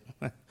is it?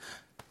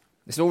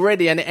 It's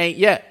already and it ain't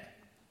yet.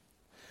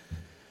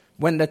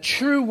 When the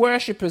true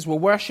worshippers will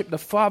worship the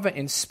Father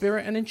in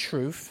spirit and in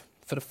truth,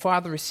 for the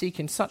Father is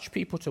seeking such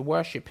people to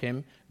worship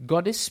him.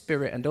 God is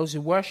spirit, and those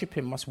who worship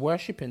him must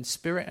worship in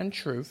spirit and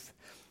truth.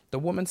 The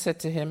woman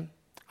said to him,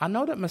 I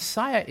know that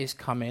Messiah is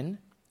coming,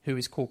 who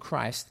is called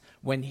Christ.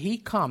 When he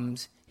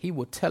comes, he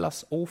will tell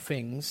us all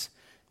things.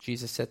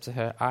 Jesus said to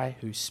her, I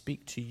who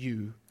speak to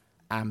you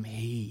am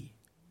he.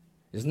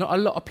 There's not a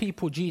lot of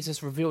people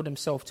Jesus revealed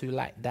himself to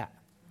like that.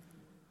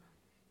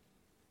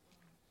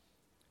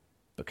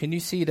 But can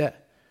you see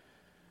that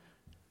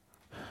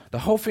the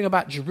whole thing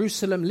about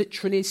Jerusalem,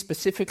 literally,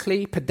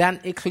 specifically,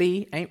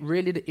 pedantically, ain't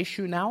really the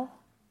issue now?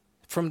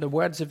 From the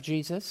words of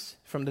Jesus,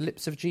 from the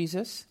lips of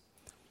Jesus.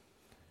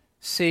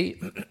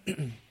 See,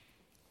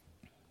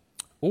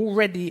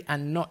 already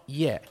and not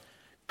yet.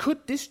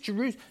 Could this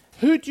Jerusalem,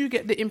 who do you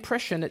get the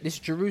impression that this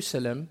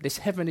Jerusalem, this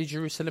heavenly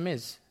Jerusalem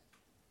is?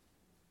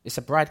 It's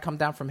a bride come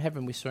down from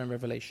heaven we saw in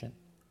Revelation.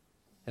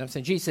 And I'm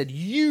saying, Jesus said,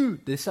 you,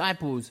 the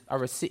disciples,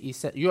 are a city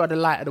set. You are the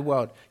light of the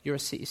world. You're a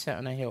city set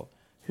on a hill.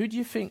 Who do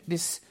you think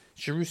this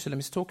Jerusalem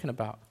is talking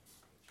about?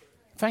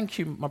 Thank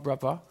you, my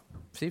brother.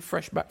 See,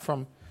 fresh back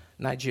from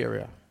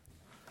Nigeria.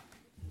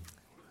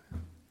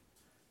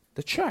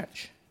 The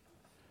church.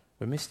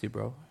 We missed you,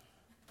 bro.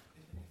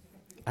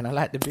 And I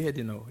like the beard,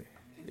 you know.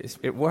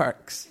 It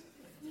works.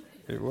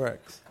 It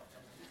works.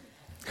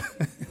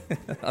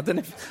 I don't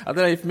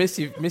know if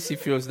Missy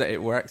feels that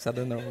it works. I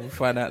don't know. We'll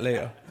find out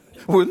later.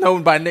 We'll know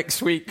by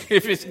next week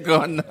if it's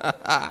gone.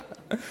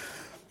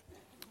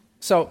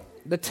 So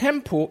the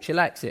temple, she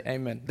likes it,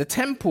 amen. The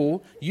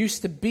temple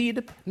used to be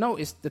the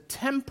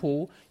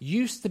temple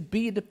used to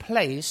be the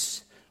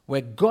place where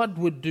God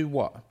would do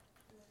what?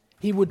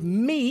 He would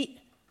meet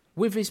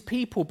with his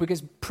people,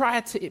 because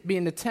prior to it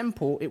being the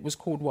temple, it was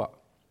called what?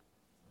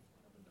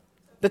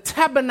 The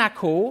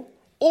tabernacle,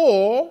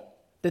 or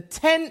the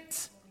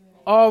tent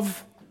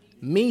of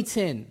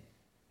meeting.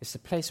 It's the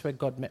place where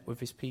God met with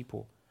his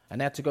people. And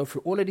they had to go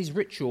through all of these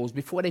rituals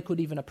before they could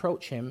even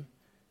approach him.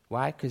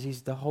 Why? Because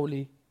he's the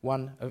Holy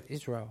One of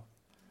Israel.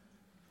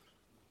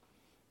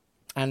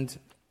 And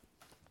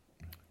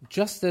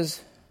just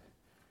as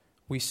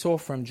we saw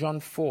from John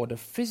 4, the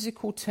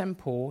physical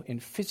temple in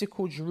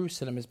physical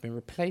Jerusalem has been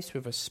replaced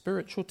with a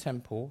spiritual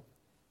temple,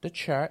 the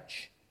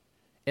church,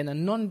 in a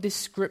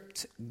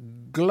nondescript,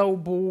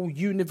 global,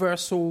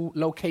 universal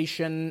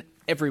location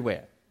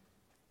everywhere.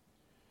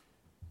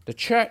 The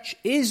church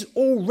is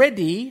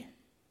already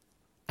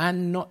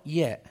and not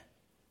yet.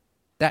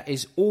 That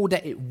is all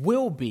that it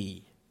will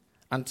be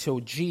until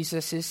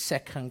Jesus'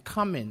 second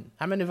coming.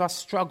 How many of us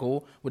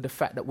struggle with the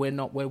fact that we're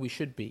not where we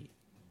should be?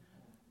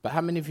 But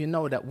how many of you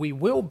know that we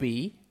will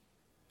be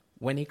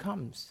when he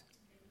comes?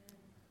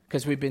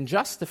 Because we've been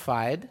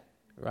justified,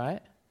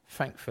 right?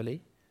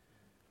 Thankfully.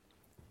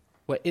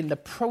 We're in the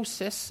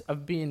process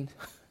of being...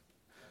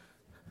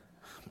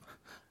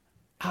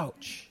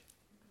 Ouch.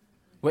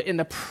 We're in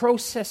the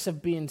process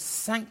of being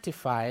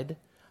sanctified,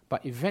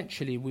 but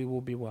eventually we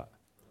will be what?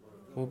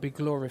 We'll be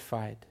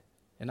glorified.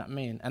 You know what I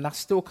mean? And I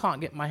still can't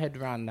get my head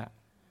around that.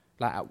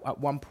 Like at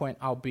one point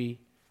I'll be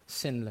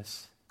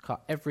sinless.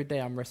 Every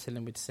day I'm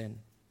wrestling with sin.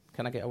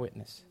 Can I get a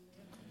witness?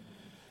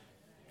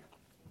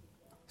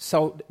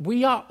 So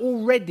we are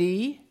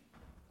already,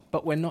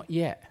 but we're not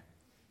yet.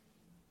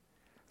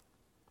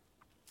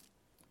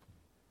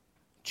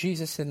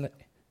 Jesus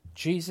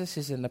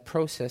is in the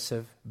process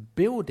of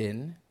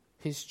building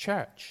his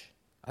church.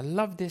 I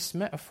love this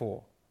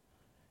metaphor.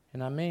 You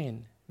know what I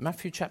mean?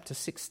 Matthew chapter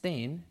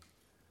 16.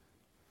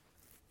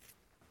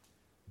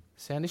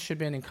 And this should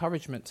be an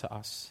encouragement to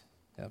us.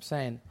 You know what I'm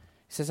saying?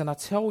 He says, and I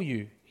tell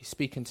you, he's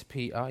speaking to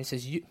Peter, he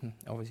says,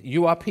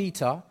 you are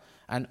Peter,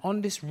 and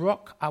on this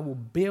rock I will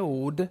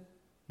build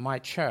my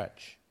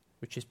church,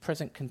 which is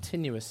present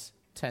continuous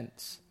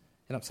tense.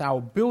 You know what I'm saying? I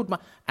will build my,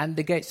 and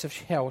the gates of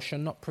hell shall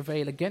not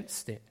prevail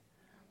against it.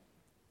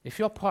 If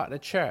you're part of the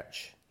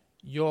church,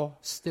 you're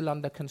still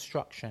under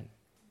construction.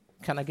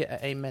 Can I get an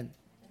amen?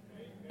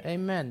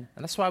 Amen.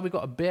 And that's why we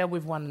got to bear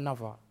with one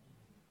another.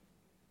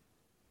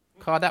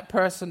 Cause that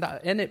person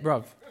that in it,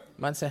 bruv.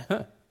 Man say,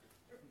 huh.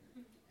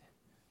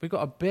 We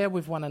got to bear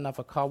with one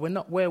another, cause we're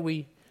not where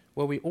we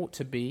ought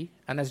to be.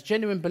 And as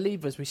genuine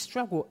believers, we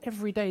struggle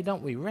every day,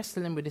 don't we?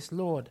 Wrestling with this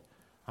Lord.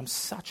 I'm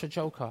such a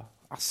joker.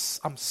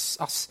 I'm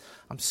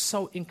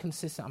so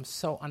inconsistent. I'm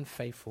so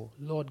unfaithful.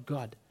 Lord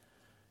God.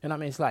 You know what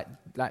I mean? It's like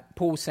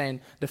Paul saying,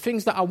 the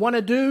things that I want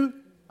to do,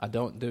 I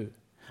don't do.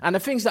 And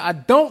the things that I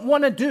don't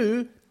want to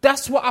do,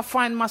 that's what I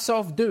find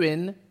myself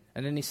doing.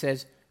 And then he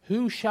says,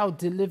 who shall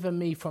deliver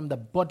me from the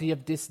body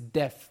of this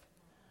death?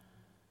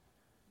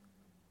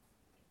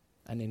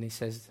 And then he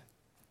says,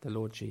 the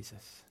Lord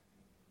Jesus.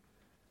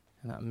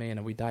 You know what I mean?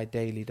 And we die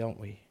daily, don't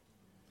we?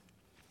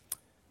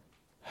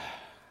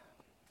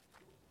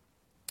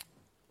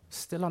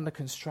 Still under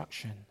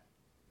construction.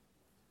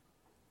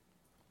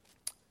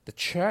 The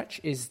church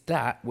is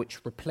that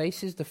which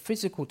replaces the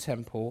physical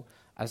temple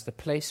as the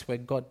place where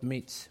God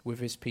meets with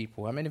his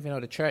people. I mean, if you know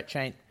the church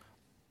ain't,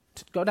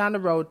 go down the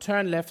road,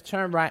 turn left,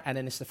 turn right, and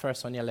then it's the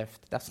first on your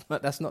left.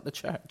 That's not the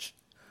church.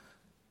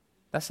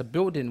 That's a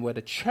building where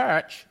the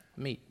church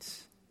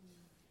meets.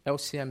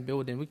 LCM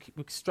building.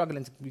 We're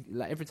struggling.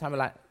 Like every time we're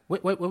like,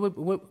 where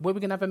we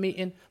going to have a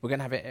meeting? We're going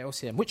to have it at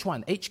LCM. Which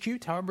one?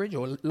 HQ, Tower Bridge,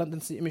 or London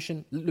City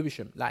Mission,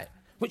 Lewisham? Like,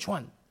 which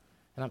one?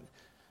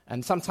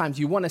 And sometimes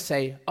you want to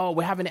say, oh,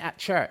 we're having it at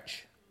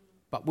church.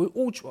 But we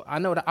all, I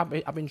know that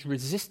I've been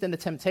resisting the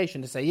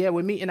temptation to say, yeah,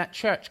 we're meeting at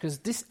church, because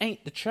this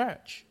ain't the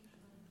church.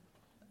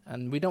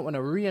 And we don't want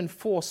to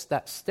reinforce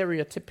that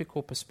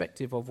stereotypical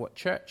perspective of what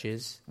church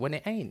is when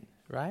it ain't,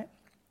 right?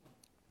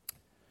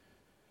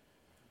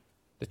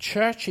 The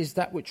church is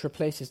that which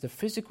replaces the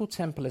physical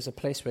temple as a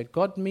place where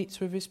God meets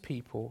with his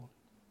people.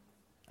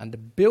 And the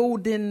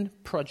building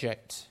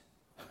project,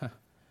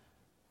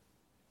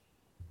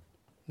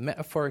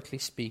 metaphorically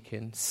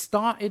speaking,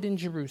 started in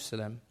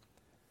Jerusalem.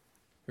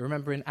 You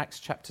remember in Acts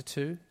chapter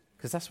 2?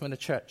 Because that's when the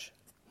church,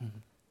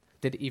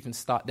 did it even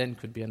start then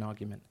could be an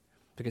argument.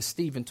 Because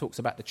Stephen talks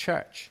about the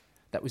church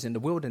that was in the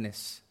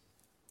wilderness.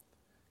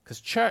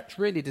 Because church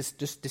really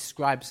just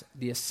describes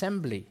the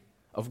assembly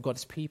of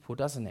God's people,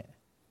 doesn't it?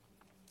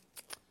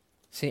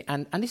 See,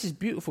 and this is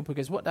beautiful,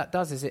 because what that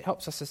does is it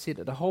helps us to see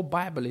that the whole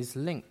Bible is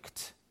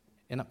linked.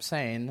 And I'm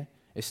saying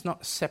it's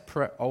not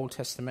separate Old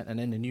Testament and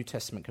then the New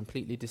Testament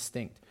completely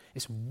distinct.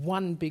 It's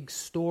one big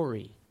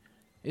story,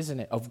 isn't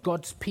it, of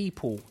God's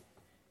people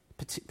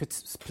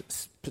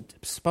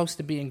supposed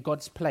to be in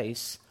God's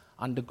place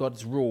under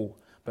God's rule.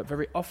 But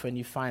very often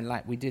you find,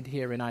 like we did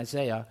here in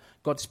Isaiah,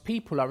 God's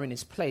people are in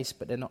his place,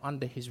 but they're not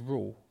under his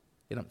rule.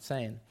 You know what I'm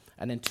saying?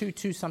 And then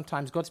too,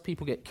 sometimes God's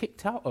people get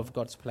kicked out of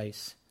God's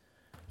place.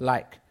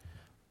 Like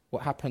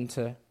what happened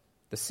to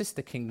the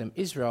sister kingdom,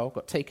 Israel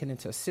got taken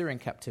into Assyrian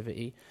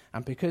captivity.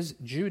 And because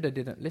Judah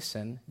didn't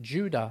listen,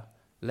 Judah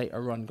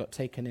later on got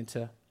taken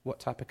into what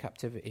type of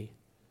captivity?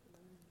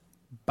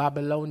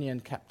 Babylonian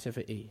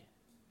captivity.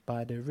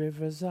 By the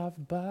rivers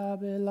of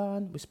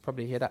Babylon. We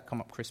probably hear that come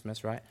up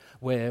Christmas, right?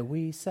 Where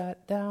we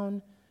sat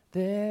down,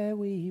 there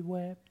we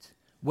wept.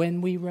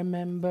 When we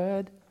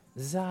remembered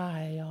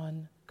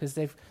Zion. Because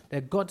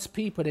they're God's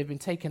people. They've been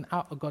taken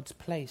out of God's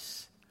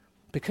place.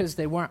 Because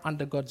they weren't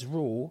under God's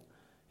rule.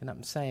 You know what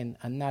I'm saying?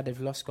 And now they've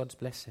lost God's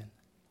blessing.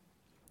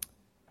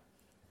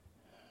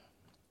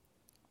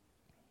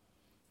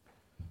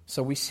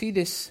 So we see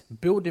this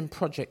building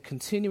project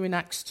continue in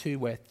Acts 2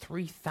 where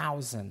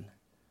 3,000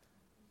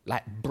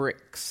 like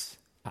bricks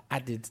are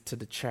added to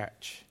the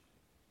church,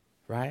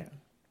 right?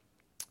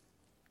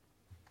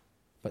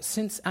 But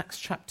since Acts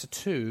chapter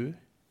 2,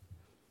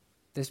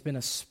 there's been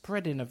a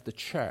spreading of the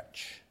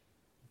church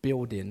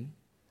building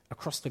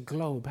across the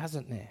globe,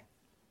 hasn't there?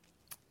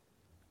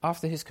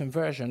 After his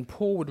conversion,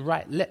 Paul would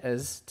write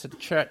letters to the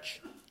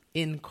church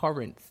in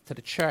Corinth, to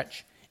the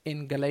church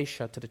in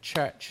Galatia, to the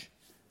church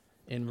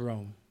in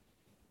Rome,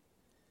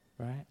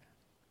 right?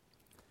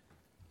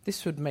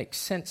 This would make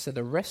sense of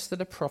the rest of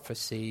the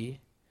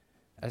prophecy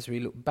as we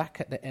look back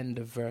at the end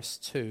of verse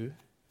 2,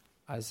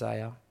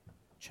 Isaiah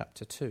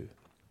chapter 2.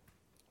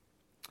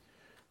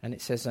 And it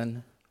says,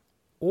 and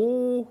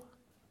all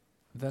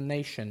the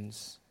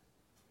nations,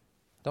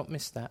 don't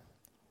miss that,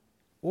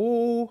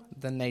 all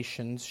the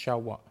nations shall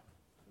what?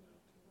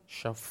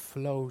 Shall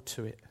flow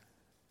to it.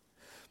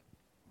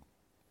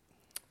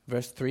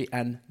 Verse 3,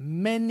 and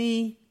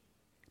many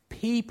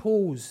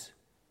peoples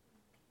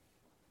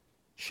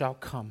shall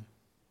come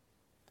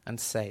and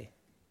say.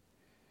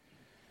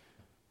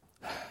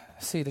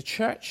 See, the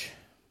church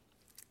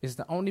is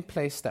the only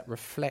place that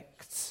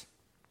reflects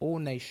all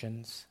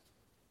nations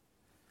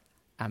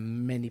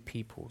and many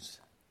peoples.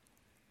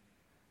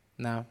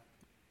 Now,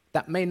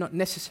 that may not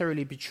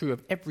necessarily be true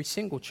of every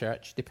single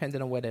church,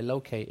 depending on where they're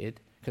located,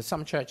 because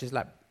some churches,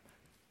 like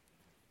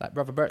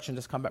Brother Bertrand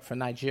just come back from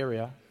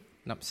Nigeria,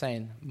 and I'm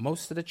saying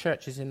most of the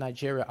churches in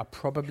Nigeria are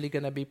probably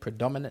going to be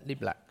predominantly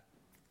black,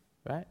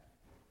 right?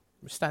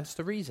 It stands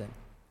to reason.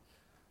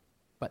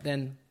 But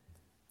then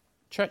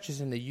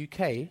churches in the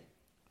UK,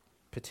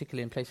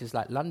 particularly in places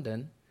like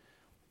London,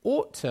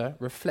 ought to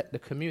reflect the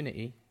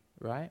community,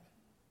 right?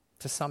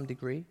 To some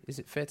degree. Is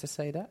it fair to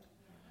say that?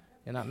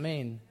 You know what I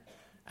mean?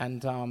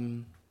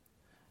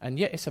 And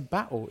yet it's a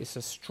battle, it's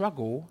a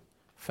struggle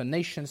for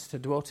nations to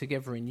dwell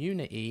together in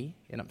unity,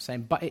 you know what I'm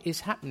saying? But it is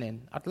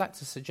happening. I'd like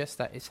to suggest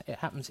that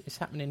it's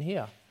happening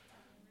here.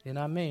 You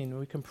know what I mean?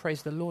 We can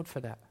praise the Lord for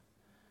that.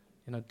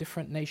 You know,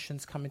 different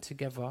nations coming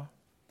together.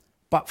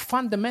 But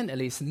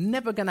fundamentally, it's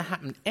never going to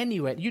happen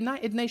anywhere.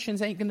 United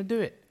Nations ain't going to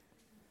do it.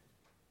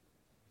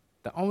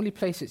 The only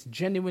place it's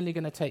genuinely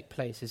going to take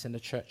place is in the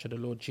church of the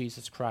Lord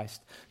Jesus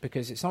Christ.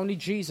 Because it's only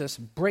Jesus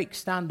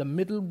breaks down the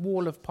middle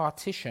wall of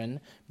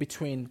partition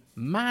between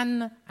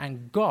man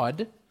and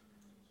God,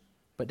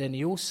 but then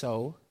he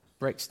also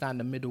breaks down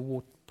the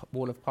middle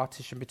wall of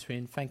partition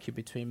between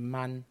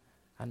man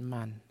and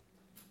man.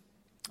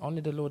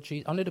 Only the Lord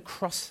Jesus, only the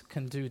cross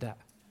can do that.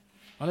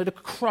 Only the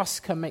cross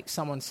can make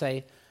someone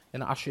say, you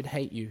know, I should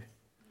hate you,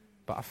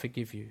 but I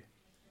forgive you.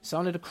 It's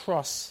only the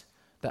cross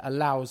that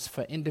allows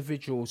for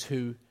individuals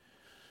who,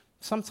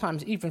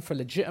 sometimes even for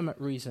legitimate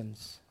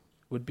reasons,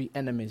 would be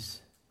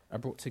enemies, are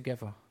brought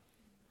together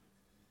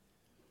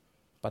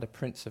by the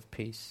Prince of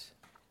Peace,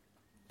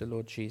 the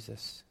Lord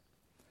Jesus.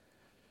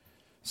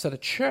 So the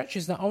church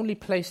is the only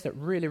place that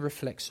really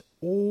reflects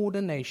all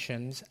the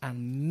nations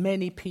and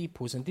many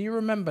peoples. And do you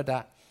remember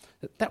that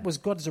was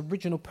God's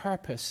original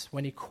purpose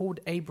when he called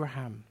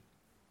Abraham?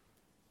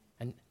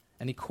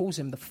 And he calls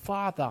him the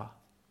father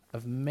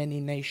of many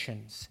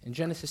nations. In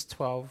Genesis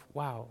 12,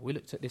 wow, we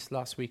looked at this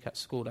last week at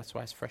school, that's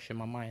why it's fresh in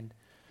my mind.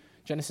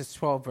 Genesis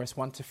 12, verse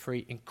 1 to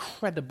 3,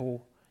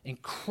 incredible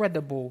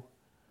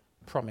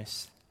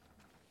promise.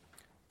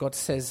 God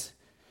says,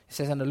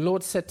 and the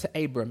Lord said to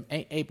Abram,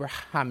 ain't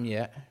Abraham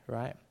yet,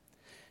 right?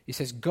 He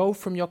says, go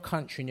from your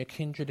country and your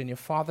kindred and your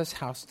father's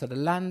house to the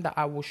land that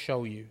I will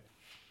show you,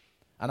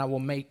 and I will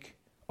make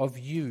of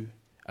you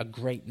a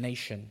great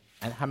nation.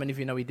 And how many of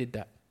you know he did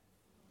that?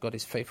 God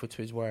is faithful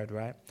to his word,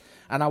 right?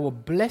 And I will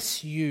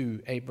bless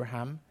you,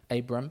 Abram,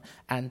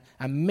 and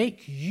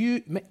make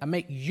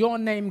your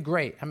name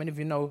great. How many of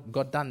you know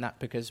God done that?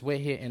 Because we're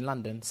here in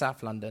London,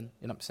 South London,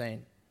 you know what I'm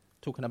saying?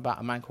 Talking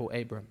about a man called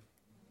Abram.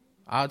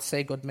 I'd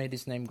say God made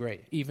his name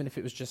great, even if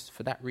it was just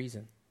for that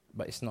reason.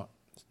 But it's not.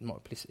 It's not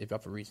implicit of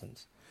other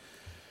reasons.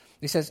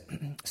 He says,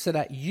 so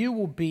that you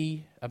will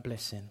be a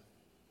blessing.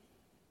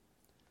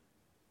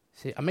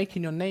 See, I'm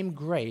making your name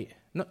great,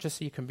 not just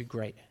so you can be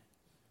great,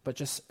 but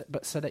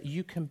so that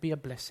you can be a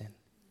blessing.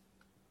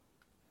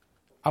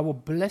 I will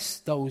bless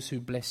those who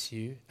bless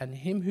you, and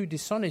him who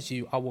dishonors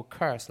you I will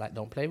curse. Like,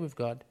 don't play with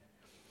God.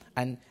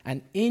 And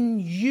in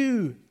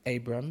you,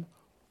 Abram,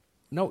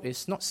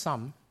 notice, not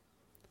some,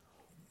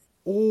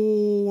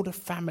 all the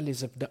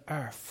families of the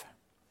earth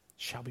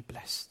shall be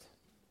blessed.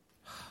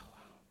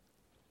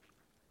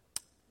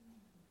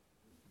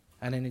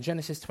 And then in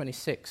Genesis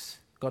 26,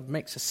 God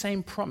makes the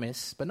same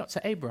promise, but not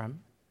to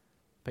Abraham,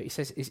 but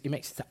he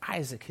makes it to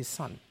Isaac, his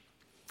son.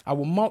 I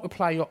will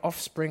multiply your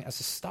offspring as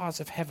the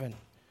stars of heaven,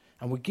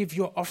 and will give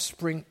your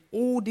offspring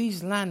all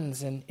these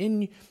lands, and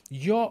in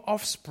your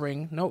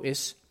offspring,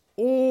 notice,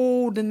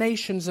 all the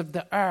nations of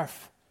the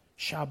earth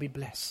shall be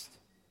blessed.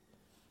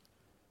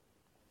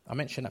 I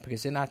mention that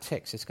because in our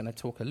text it's going to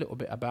talk a little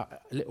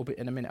bit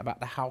in a minute about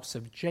the house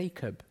of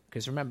Jacob.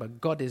 Because remember,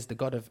 God is the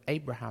God of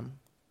Abraham,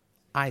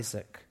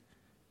 Isaac,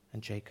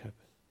 and Jacob.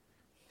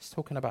 It's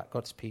talking about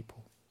God's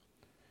people.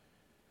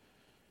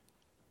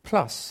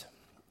 Plus,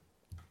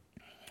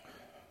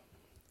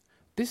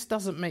 this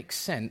doesn't make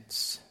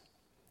sense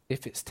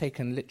if it's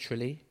taken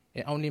literally.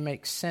 It only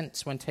makes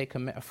sense when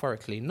taken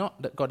metaphorically.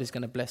 Not that God is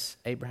going to bless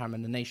Abraham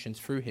and the nations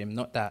through him,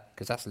 not that,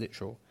 because that's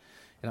literal.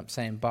 You know what I'm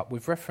saying? But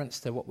with reference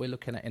to what we're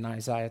looking at in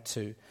Isaiah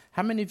 2,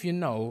 how many of you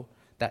know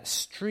that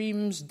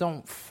streams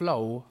don't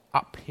flow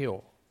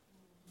uphill?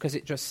 Because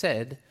it just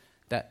said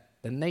that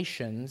the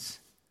nations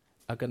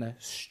are going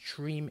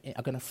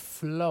to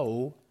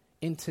flow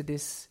into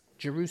this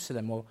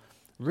Jerusalem, or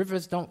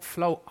rivers don't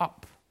flow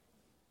up,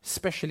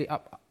 especially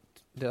up,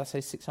 did I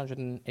say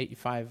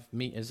 685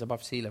 meters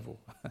above sea level?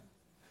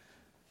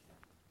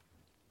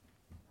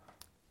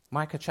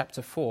 Micah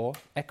chapter 4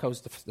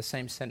 echoes the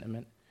same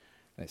sentiment.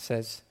 And it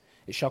says,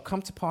 it shall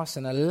come to pass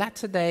in the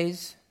latter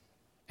days,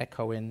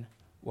 echoing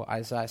what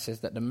Isaiah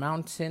says, that the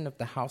mountain of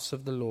the house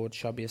of the Lord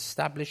shall be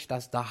established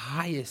as the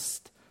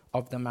highest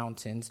of the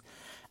mountains,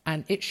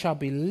 and it shall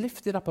be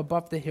lifted up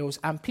above the hills,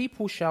 and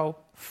people shall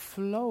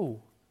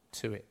flow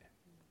to it.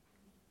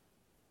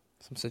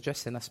 So I'm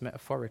suggesting that's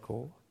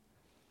metaphorical.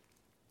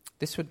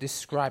 This would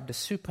describe the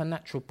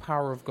supernatural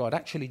power of God,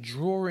 actually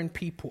drawing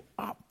people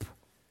up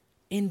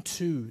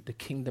into the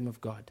kingdom of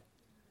God.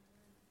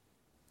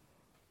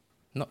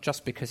 Not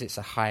just because it's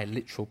a high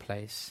literal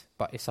place,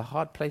 but it's a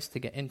hard place to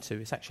get into.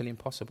 It's actually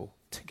impossible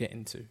to get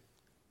into,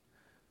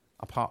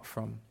 apart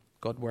from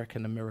God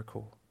working a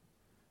miracle,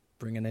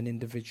 bringing an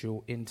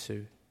individual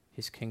into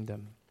his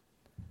kingdom,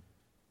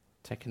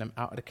 taking them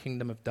out of the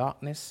kingdom of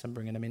darkness and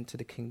bringing them into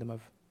the kingdom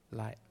of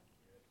light.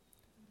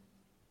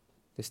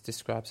 This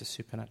describes the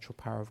supernatural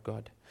power of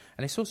God.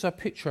 And it's also a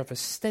picture of a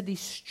steady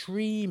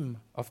stream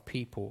of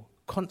people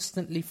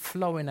constantly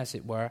flowing, as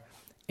it were,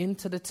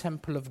 into the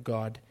temple of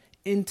God,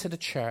 into the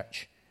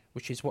church,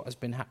 which is what has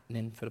been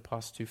happening for the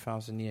past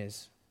 2,000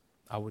 years,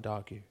 I would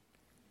argue.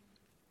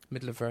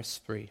 Middle of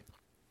verse 3,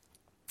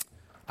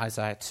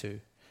 Isaiah 2.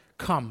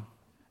 Come,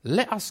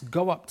 let us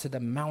go up to the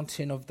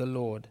mountain of the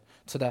Lord,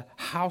 to the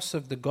house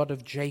of the God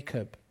of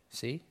Jacob.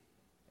 See?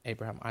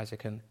 Abraham,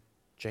 Isaac, and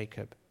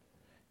Jacob.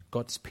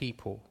 God's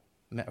people,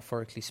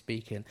 metaphorically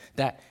speaking,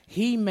 that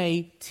he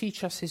may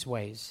teach us his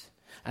ways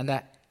and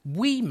that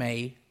we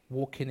may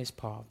walk in his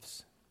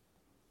paths.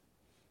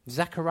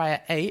 Zechariah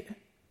 8,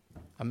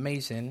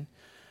 amazing.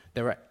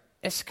 There are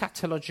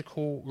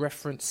eschatological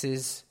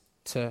references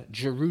to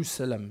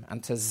Jerusalem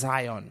and to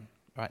Zion,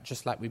 right?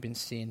 Just like we've been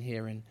seeing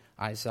here in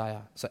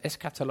Isaiah. So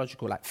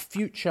eschatological, like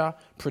future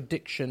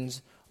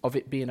predictions of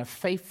it being a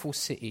faithful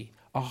city,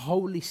 a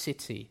holy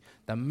city,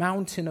 the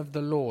mountain of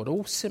the Lord,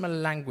 all similar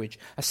language,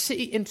 a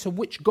city into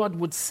which God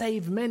would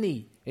save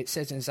many, it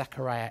says in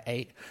Zechariah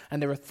 8.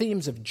 And there are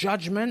themes of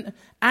judgment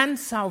and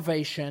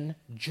salvation,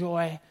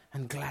 joy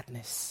and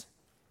gladness.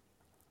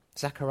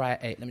 Zechariah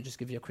 8, let me just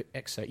give you a quick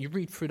excerpt. You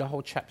read through the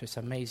whole chapter, it's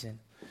amazing.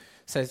 It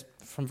says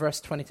from verse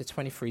 20 to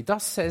 23,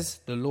 thus says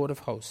the Lord of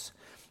hosts,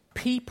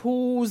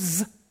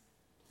 peoples,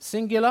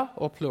 singular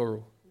or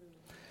plural?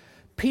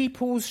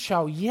 Peoples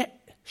shall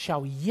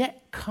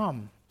yet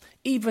come,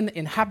 even the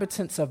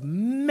inhabitants of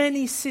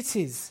many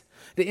cities.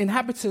 The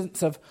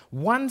inhabitants of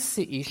one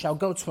city shall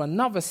go to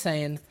another,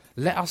 saying,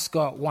 let us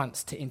go at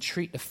once to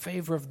entreat the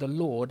favor of the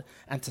Lord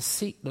and to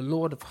seek the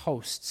Lord of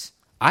hosts.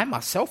 I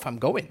myself am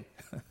going.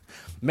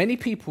 Many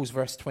peoples,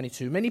 verse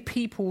 22, many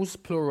peoples,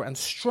 plural, and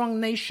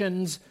strong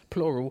nations,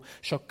 plural,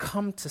 shall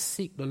come to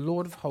seek the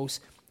Lord of hosts.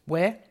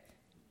 Where?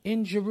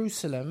 In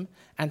Jerusalem,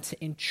 and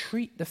to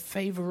entreat the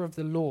favor of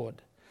the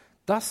Lord.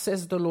 Thus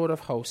says the Lord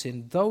of hosts,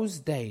 in those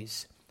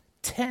days,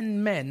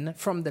 10 men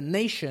from the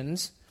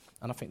nations,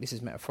 and I think this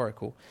is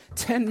metaphorical,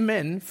 10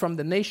 men from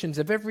the nations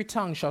of every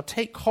tongue shall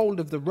take hold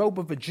of the robe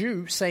of a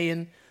Jew,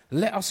 saying,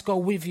 let us go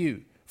with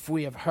you, for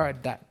we have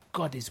heard that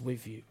God is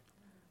with you.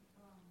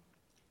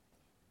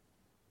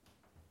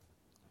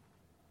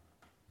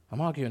 I'm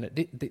arguing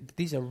that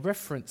these are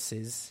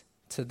references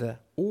to the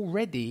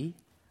already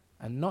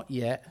and not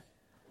yet,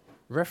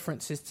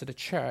 references to the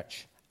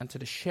church and to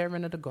the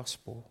sharing of the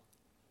gospel,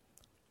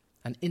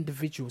 and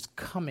individuals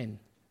coming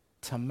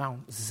to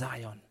Mount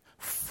Zion,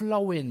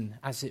 flowing,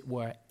 as it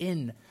were,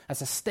 in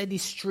as a steady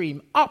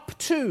stream up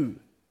to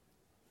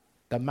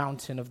the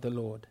mountain of the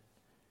Lord,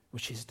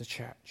 which is the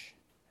church.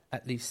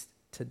 At least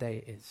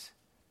today it is.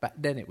 Back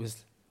then it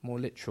was more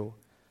literal.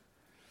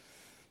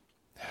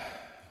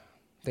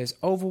 There's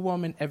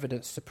overwhelming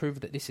evidence to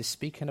prove that this is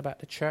speaking about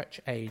the church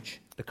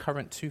age, the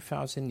current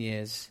 2,000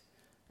 years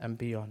and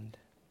beyond.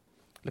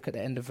 Look at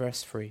the end of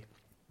verse 3.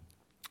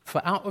 For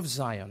out of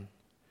Zion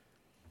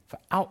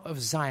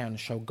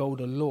shall go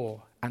the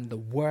law and the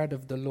word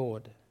of the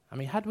Lord. I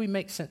mean, how do we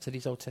make sense of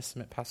these Old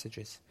Testament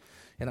passages?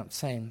 You know what I'm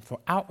saying? For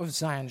out of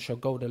Zion shall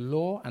go the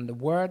law and the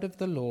word of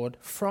the Lord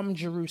from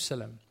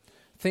Jerusalem.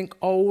 Think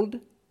old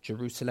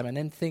Jerusalem and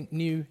then think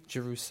new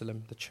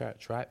Jerusalem, the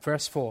church, right?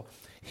 Verse 4.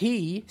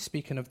 He,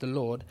 speaking of the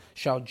Lord,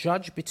 shall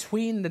judge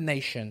between the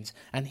nations,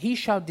 and he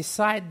shall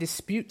decide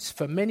disputes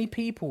for many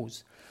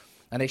peoples.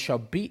 And they shall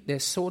beat their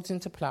swords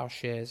into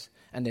plowshares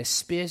and their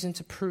spears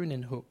into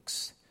pruning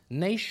hooks.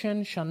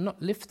 Nation shall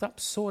not lift up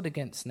sword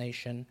against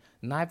nation,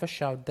 neither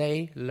shall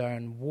they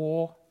learn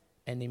war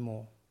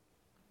anymore.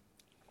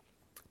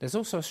 There's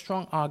also a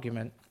strong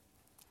argument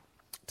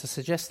to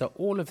suggest that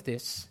all of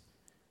this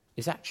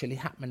is actually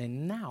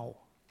happening now,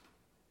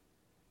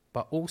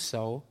 but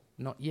also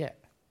not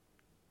yet.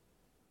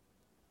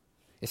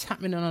 It's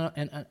happening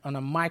on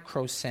a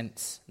micro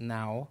sense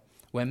now,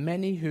 where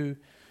many who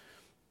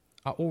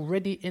are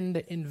already in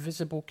the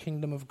invisible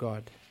kingdom of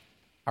God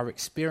are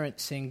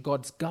experiencing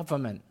God's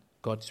government,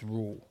 God's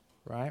rule,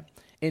 right?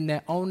 In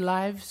their own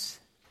lives,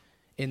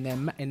 in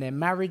their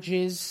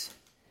marriages,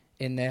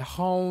 in their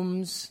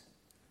homes.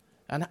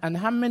 And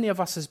how many of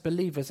us as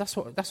believers, that's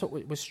what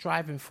we're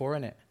striving for,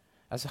 isn't it?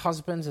 As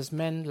husbands, as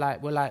men,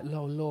 we're like,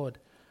 oh, Lord,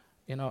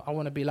 you know, I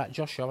want to be like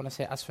Joshua. I want to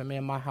say, as for me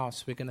and my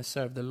house, we're going to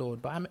serve the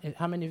Lord. But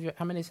how many of you,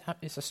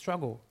 it's a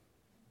struggle.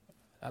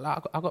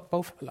 I got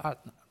both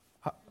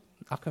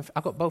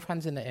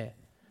hands in the air.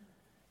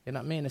 You know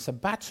what I mean? It's a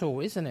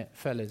battle, isn't it,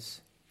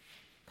 fellas?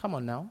 Come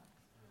on now.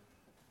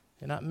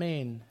 You know what I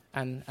mean?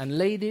 And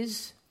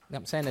ladies, you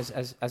know what I'm saying,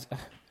 as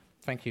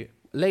thank you.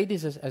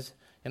 Ladies, as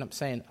you know what I'm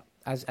saying,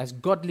 as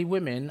godly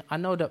women, I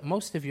know that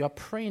most of you are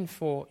praying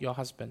for your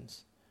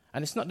husbands.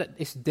 And it's not that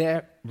it's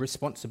their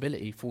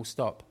responsibility, full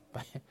stop.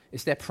 But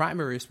it's their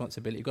primary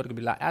responsibility. You've got to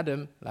be like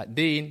Adam, like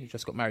Dean. You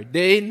just got married.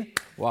 Dean,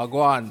 well, go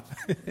on.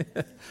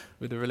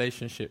 With the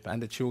relationship and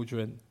the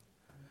children.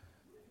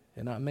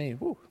 You know what I mean?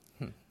 Woo.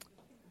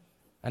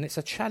 And it's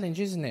a challenge,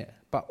 isn't it?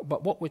 But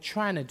what we're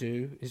trying to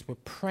do is we're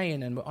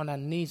praying and we're on our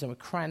knees and we're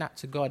crying out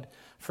to God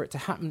for it to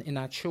happen in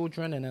our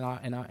children and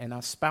in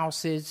our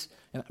spouses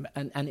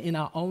and in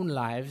our own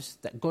lives,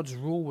 that God's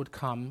rule would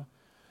come.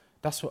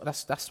 That's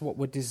what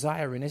we're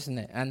desiring, isn't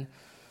it?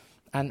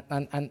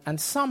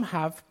 And some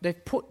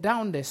they've put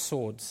down their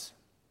swords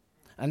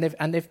and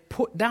they've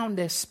put down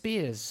their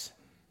spears,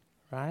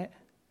 right?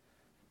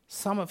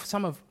 Some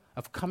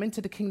have come into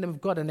the kingdom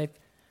of God and they've,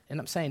 you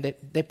know what I'm saying,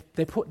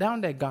 they put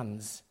down their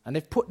guns and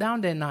they've put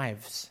down their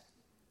knives.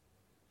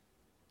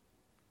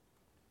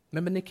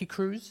 Remember Nicky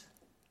Cruz?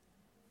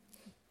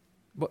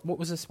 What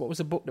was this? What was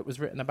the book that was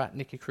written about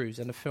Nicky Cruz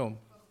and the film?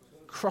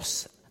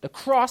 The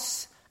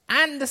Cross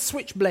and the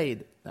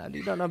Switchblade. Now,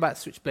 you don't know about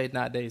Switchblade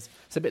nowadays.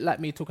 It's a bit like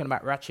me talking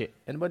about Ratchet.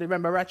 Anybody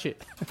remember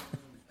Ratchet?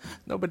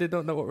 Nobody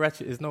don't know what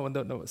Ratchet is. No one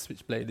don't know what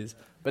Switchblade is.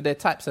 But they're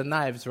types of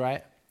knives,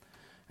 right?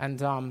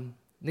 And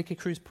Nicky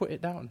Cruz put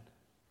it down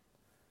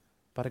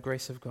by the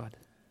grace of God.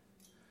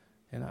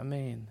 You know what I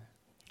mean?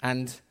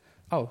 And,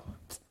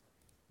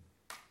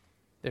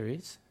 there he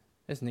is.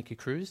 There's Nicky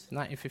Cruz,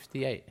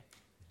 1958.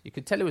 You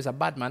could tell he was a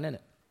bad man, innit?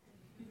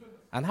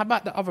 And how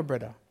about the other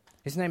brother?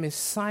 His name is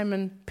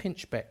Simon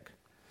Pinchbeck.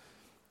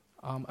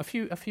 A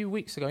few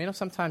weeks ago, you know,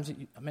 sometimes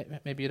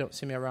maybe you don't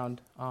see me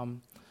around.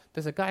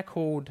 There's a guy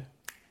called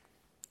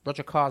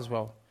Roger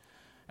Carswell,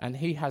 and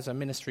he has a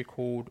ministry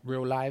called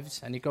Real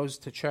Lives, and he goes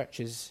to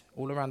churches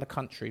all around the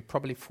country,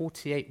 probably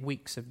 48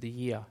 weeks of the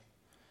year.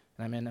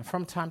 And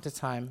from time to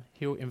time,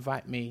 he'll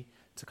invite me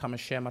to come and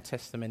share my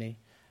testimony,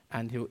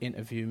 and he'll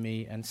interview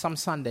me. And some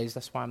Sundays,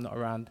 that's why I'm not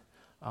around.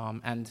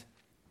 And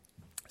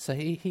so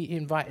he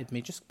invited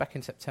me just back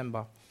in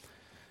September.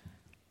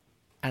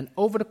 And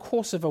over the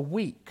course of a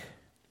week,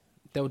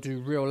 they'll do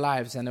Real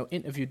Lives, and they'll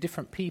interview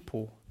different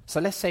people. So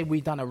let's say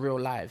we've done a Real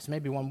Lives.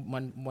 Maybe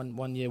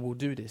one year we'll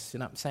do this, you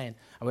know what I'm saying?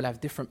 And we'll have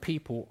different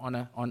people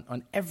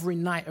on every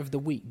night of the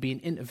week being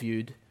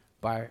interviewed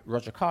by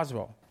Roger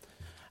Carswell.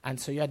 And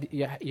so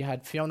you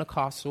had Fiona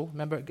Castle.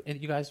 Remember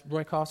you guys,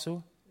 Roy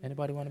Castle?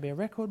 Anybody want to be a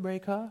record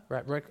breaker?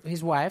 Right,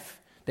 his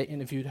wife, they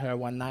interviewed her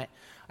one night.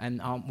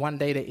 And one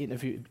day they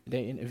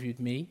interviewed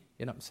me,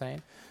 you know what I'm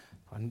saying?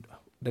 And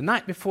the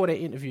night before they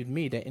interviewed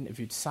me, they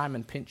interviewed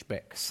Simon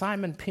Pinchbeck.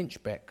 Simon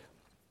Pinchbeck,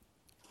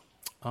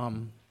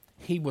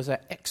 he was an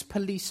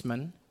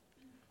ex-policeman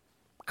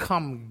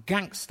come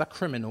gangster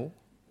criminal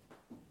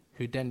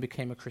who then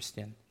became a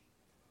Christian.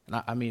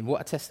 And I mean,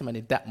 what a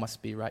testimony that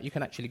must be, right? You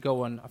can actually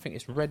go on, I think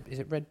it's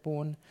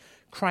Redbourne?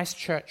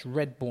 Christchurch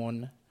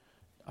Redbourne,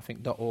 I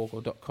think .org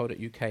or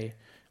 .co.uk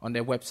on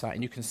their website,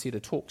 and you can see the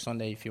talks on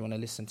there if you want to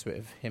listen to it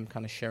of him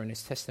kind of sharing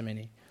his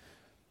testimony.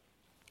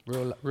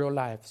 Real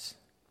lives.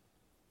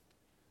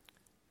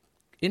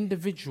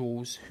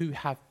 Individuals who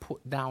have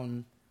put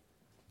down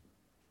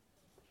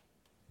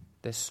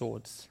their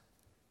swords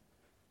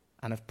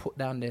and have put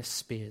down their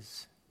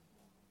spears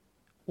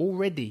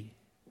already.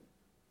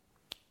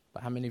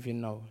 But how many of you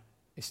know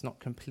it's not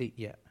complete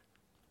yet?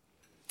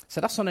 So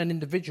that's on an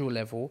individual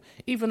level.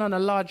 Even on a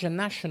larger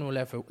national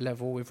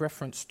level with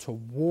reference to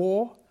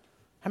war,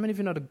 how many of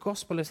you know the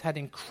gospel has had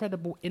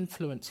incredible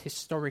influence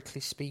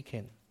historically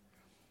speaking?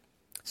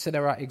 So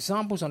there are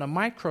examples on a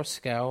micro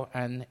scale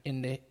and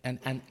in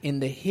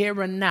the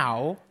here and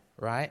now,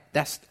 right?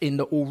 That's in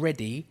the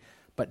already.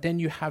 But then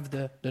you have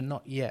the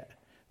not yet,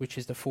 which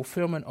is the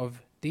fulfillment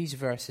of these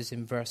verses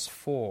in verse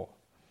 4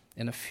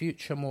 in a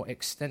future, more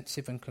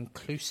extensive and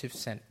conclusive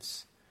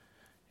sense.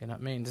 You know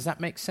what I mean? Does that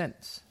make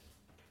sense?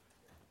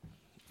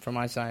 From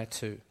Isaiah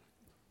 2.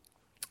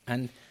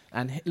 And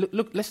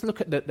let's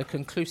look at the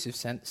conclusive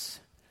sense,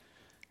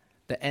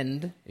 the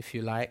end, if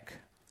you like,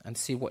 and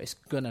see what it's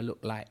going to look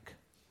like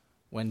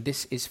when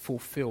this is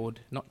fulfilled,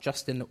 not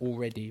just in the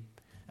already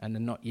and the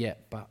not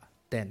yet, but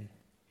then.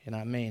 You know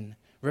what I mean?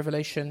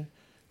 Revelation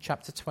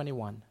chapter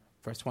 21,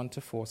 verse 1 to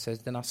 4 says,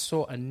 Then I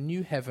saw a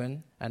new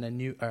heaven and a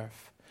new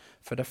earth,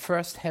 for the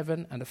first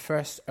heaven and the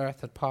first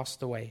earth had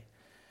passed away,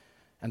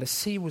 and the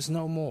sea was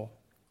no more.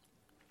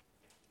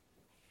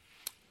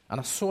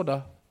 And I saw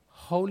the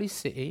holy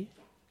city,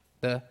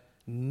 the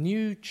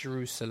new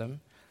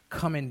Jerusalem,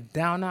 coming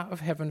down out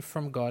of heaven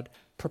from God,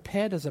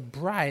 prepared as a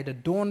bride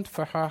adorned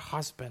for her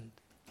husband.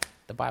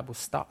 The Bible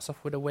starts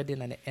off with a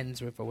wedding and it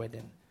ends with a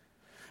wedding.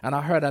 And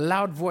I heard a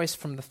loud voice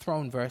from the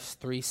throne, verse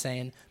 3,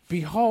 saying,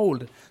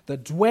 Behold, the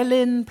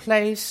dwelling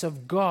place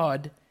of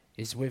God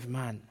is with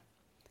man.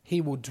 He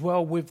will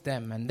dwell with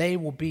them, and they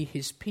will be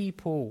his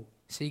people.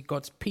 See,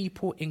 God's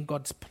people in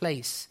God's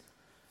place.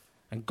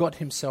 And God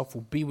himself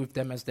will be with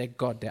them as their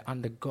God. They're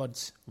under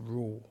God's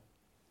rule.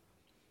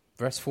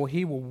 Verse 4,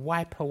 he will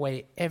wipe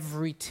away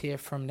every tear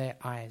from their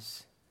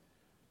eyes.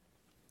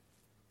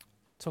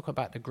 Talk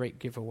about the great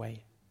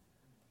giveaway.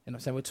 You know what I'm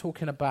saying? We're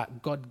talking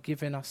about God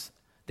giving us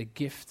the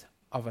gift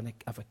of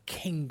a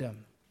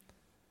kingdom.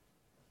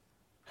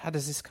 How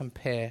does this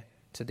compare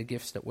to the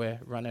gifts that we're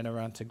running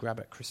around to grab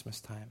at Christmas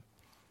time?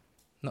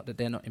 Not that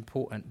they're not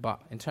important,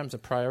 but in terms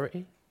of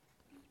priority,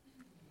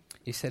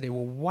 he said he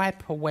will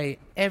wipe away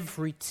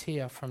every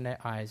tear from their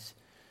eyes.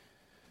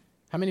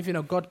 How many of you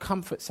know God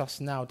comforts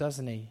us now,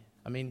 doesn't he?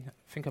 I mean,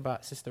 think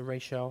about Sister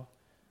Rachel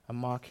and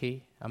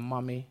Marky and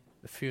Mummy,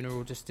 the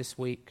funeral just this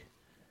week.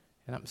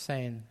 And I'm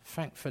saying,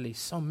 thankfully,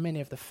 so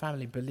many of the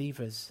family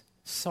believers.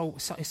 So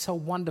it's so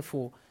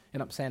wonderful,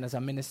 I'm saying, as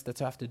a minister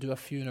to have to do a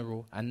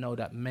funeral and know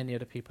that many of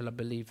the people are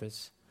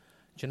believers.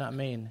 Do you know what I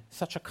mean?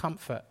 Such a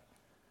comfort,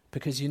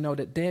 because you know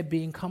that they're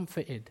being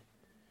comforted.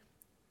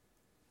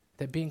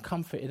 They're being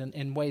comforted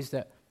in ways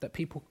that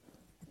people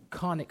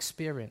can't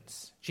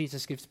experience.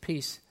 Jesus gives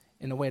peace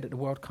in a way that the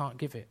world can't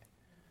give it.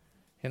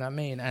 You know what I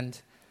mean?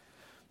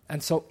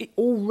 And so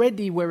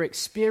already we're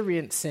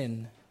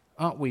experiencing,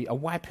 aren't we, a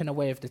wiping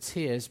away of the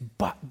tears.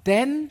 But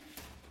then,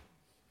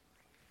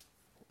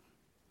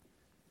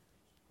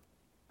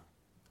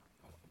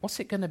 what's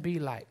it going to be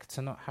like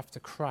to not have to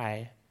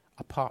cry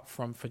apart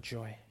from for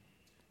joy?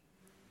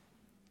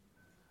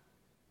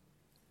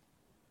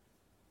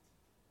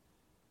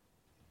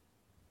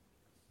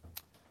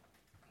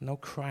 No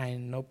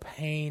crying, no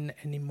pain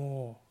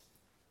anymore,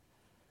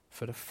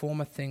 for the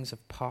former things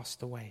have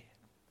passed away.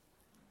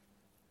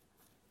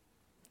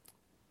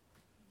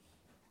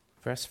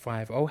 Verse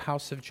 5, O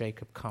house of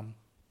Jacob, come,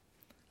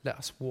 let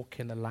us walk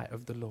in the light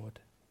of the Lord.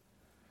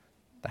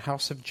 The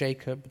house of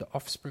Jacob, the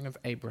offspring of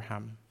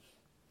Abraham,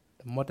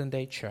 the modern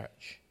day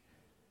church.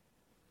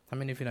 How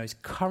many of you know is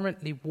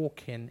currently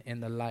walking in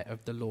the light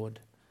of the Lord,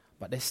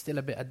 but there's still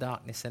a bit of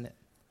darkness in it?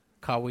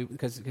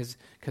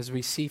 Because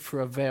we see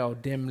through a veil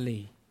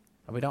dimly,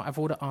 and we don't have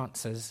all the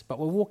answers, but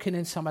we're walking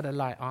in some of the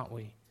light, aren't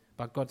we?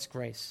 By God's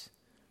grace.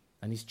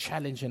 And he's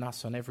challenging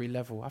us on every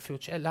level. I feel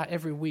like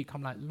every week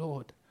I'm like,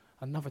 Lord,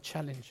 another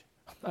challenge.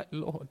 I'm like,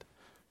 Lord,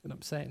 you know what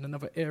I'm saying?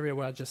 Another area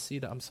where I just see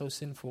that I'm so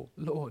sinful.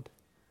 Lord,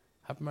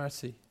 have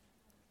mercy.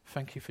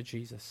 Thank you for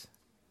Jesus.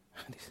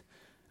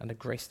 And the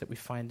grace that we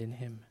find in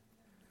him.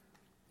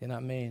 You know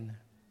what I mean?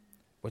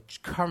 We're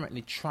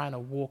currently trying to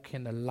walk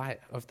in the light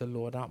of the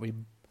Lord, aren't we?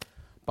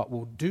 But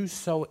we'll do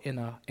so in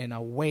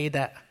a way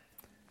that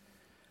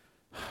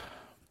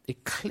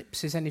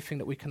eclipses anything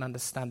that we can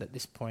understand at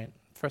this point.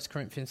 1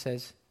 Corinthians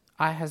says,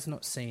 eye has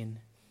not seen,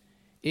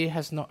 ear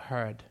has not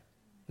heard.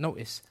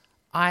 Notice,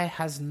 eye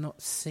has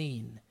not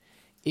seen,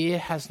 ear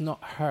has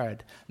not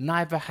heard,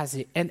 neither has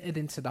it entered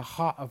into the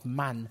heart of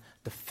man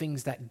the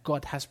things that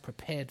God has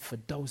prepared for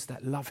those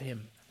that love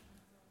him.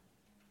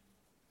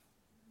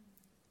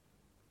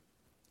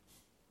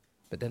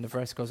 But then the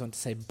verse goes on to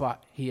say,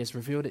 but he has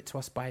revealed it to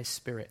us by his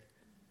Spirit.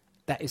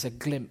 That is a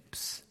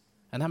glimpse.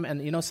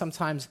 And you know,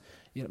 sometimes,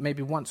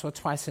 maybe once or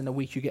twice in a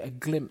week, you get a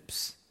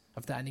glimpse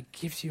of that, and it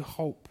gives you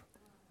hope.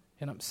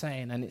 You know what I'm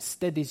saying? And it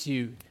steadies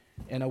you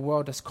in a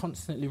world that's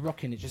constantly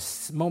rocking. It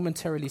just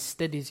momentarily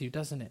steadies you,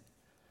 doesn't it?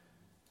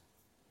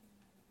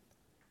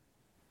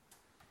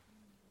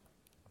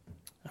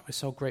 And we're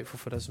so grateful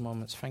for those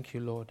moments. Thank you,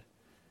 Lord,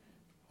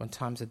 when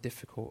times are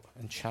difficult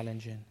and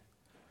challenging.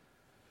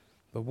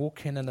 We're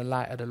walking in the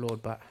light of the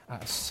Lord, but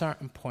at a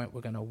certain point,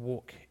 we're going to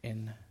walk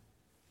in.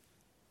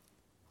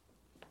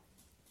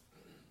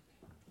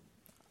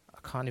 I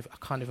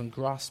can't even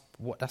grasp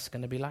what that's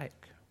going to be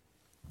like.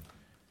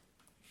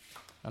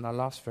 And our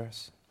last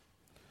verse,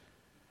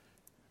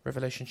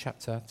 Revelation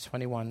chapter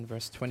 21,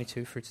 verse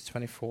 22 through to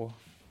 24.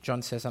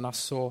 John says, and I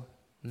saw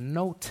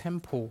no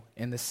temple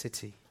in the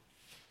city,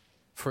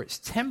 for its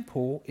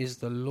temple is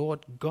the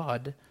Lord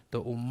God,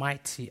 the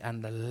Almighty,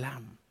 and the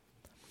Lamb.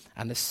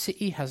 And the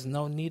city has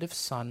no need of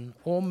sun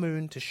or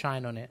moon to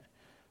shine on it,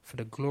 for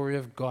the glory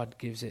of God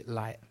gives it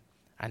light,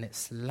 and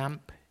its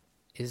lamp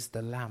is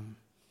the Lamb.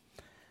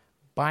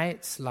 By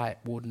its light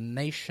will the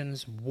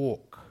nations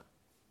walk.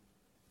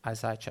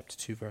 Isaiah chapter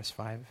 2, verse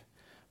 5.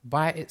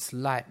 By its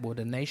light will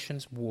the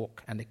nations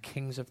walk, and the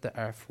kings of the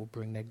earth will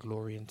bring their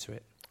glory into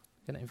it.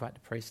 I'm going to invite the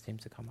praise team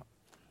to come up.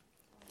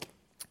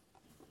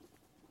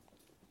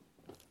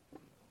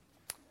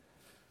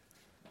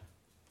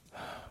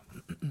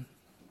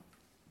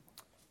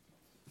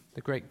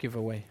 The great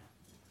giveaway,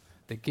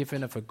 the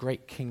giving of a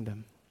great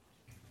kingdom.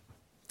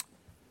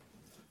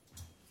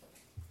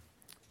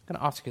 I'm going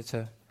to ask you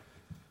to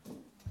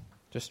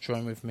just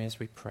join with me as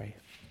we pray.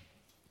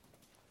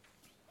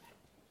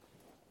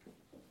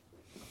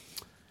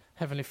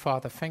 Heavenly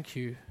Father, thank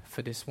you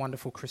for this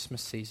wonderful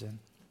Christmas season.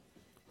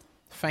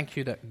 Thank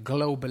you that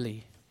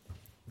globally,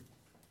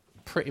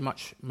 pretty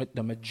much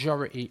the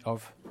majority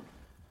of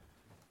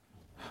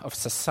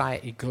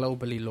society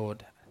globally,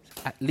 Lord,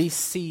 at least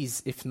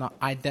sees, if not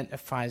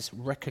identifies,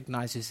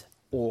 recognizes,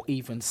 or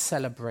even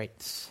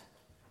celebrates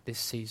this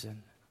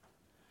season.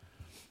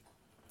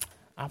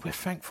 And we're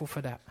thankful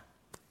for that.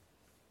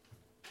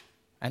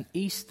 And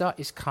Easter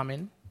is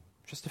coming,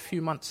 just a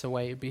few months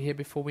away. It'll be here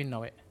before we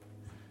know it.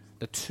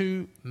 The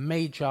two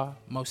major,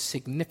 most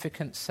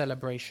significant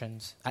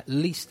celebrations, at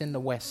least in the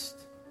West.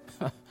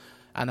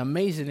 And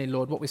amazingly,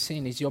 Lord, what we're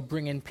seeing is you're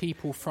bringing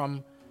people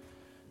from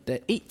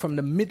the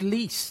Middle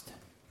East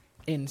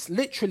in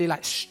literally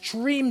like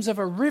streams of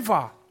a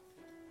river.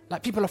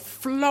 Like people are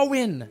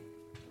flowing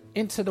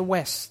into the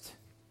West,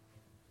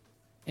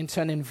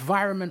 into an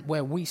environment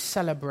where we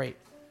celebrate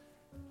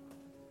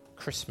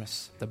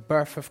Christmas, the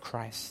birth of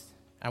Christ,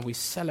 and we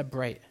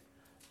celebrate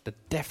the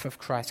death of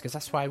Christ, because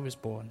that's why he was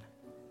born.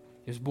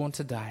 He was born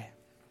to die.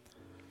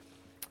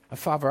 And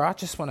Father, I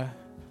just want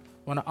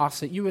to ask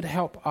that you would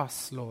help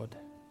us, Lord,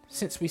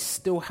 since we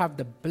still have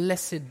the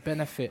blessed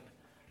benefit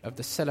of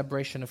the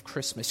celebration of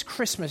Christmas.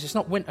 Christmas, it's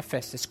not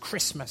Winterfest, it's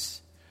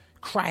Christmas.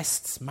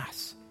 Christ's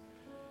Mass.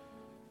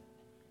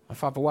 And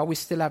Father, while we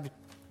still have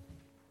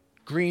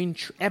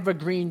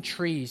evergreen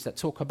trees that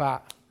talk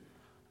about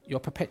your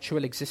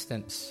perpetual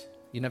existence,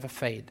 you never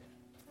fade.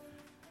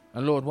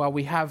 And Lord, while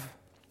we have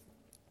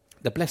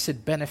the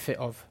blessed benefit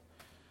of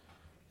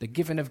the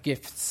giving of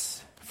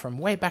gifts from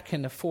way back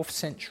in the 4th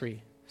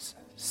century,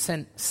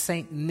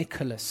 Saint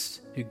Nicholas,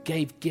 who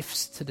gave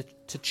gifts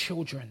to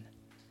children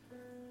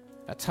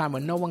at a time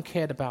when no one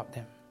cared about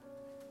them.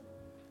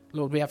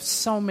 Lord, we have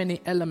so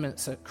many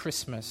elements at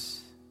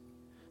Christmas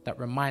that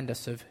remind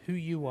us of who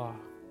you are.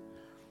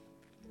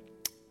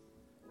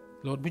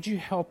 Lord, would you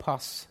help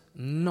us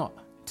not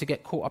to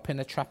get caught up in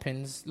the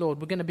trappings? Lord,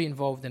 we're going to be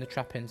involved in the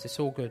trappings. It's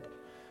all good.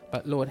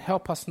 But Lord,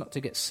 help us not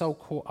to get so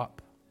caught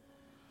up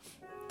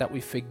that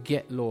we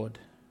forget, Lord,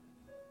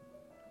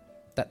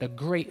 that the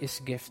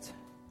greatest gift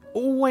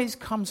always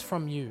comes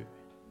from you.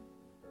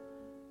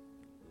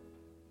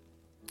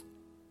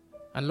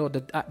 And Lord,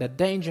 the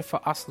danger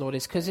for us, Lord,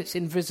 is because it's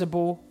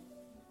invisible.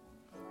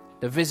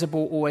 The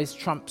visible always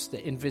trumps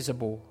the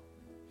invisible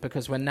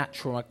because we're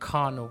natural and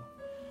carnal.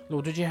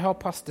 Lord, would you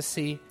help us to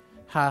see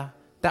how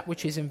that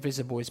which is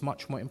invisible is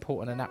much more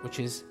important than that which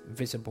is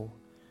visible.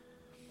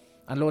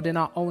 And Lord, in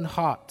our own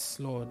hearts,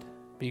 Lord,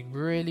 be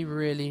really,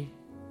 really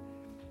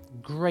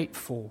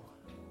grateful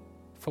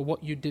for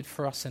what you did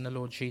for us in the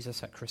Lord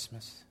Jesus at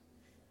Christmas.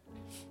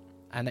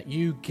 And that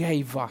you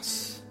gave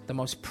us the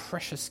most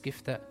precious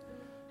gift that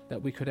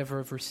we could ever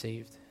have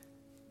received.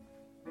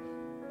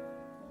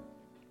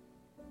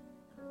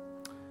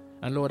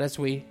 And Lord, as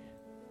we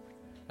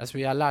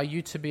allow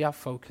you to be our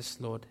focus,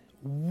 Lord,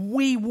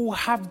 we will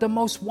have the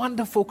most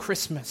wonderful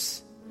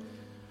Christmas.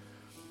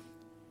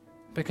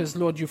 Because,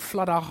 Lord, you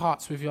flood our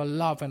hearts with your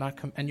love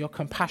and your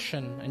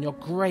compassion and your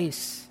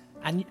grace.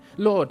 And,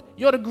 Lord,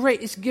 you're the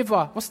greatest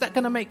giver. What's that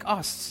going to make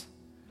us?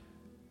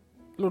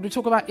 Lord, we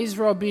talk about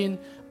Israel being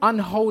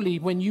unholy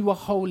when you are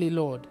holy,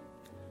 Lord.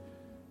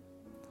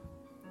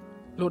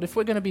 Lord, if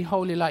we're going to be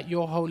holy like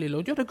you're holy,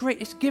 Lord, you're the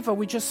greatest giver.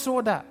 We just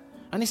saw that.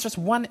 And it's just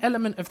one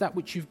element of that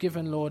which you've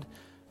given, Lord.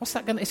 What's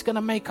that going to? It's going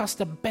to make us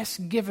the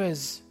best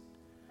givers,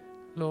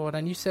 Lord.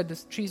 And you said,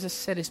 Jesus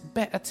said, it's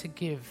better to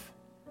give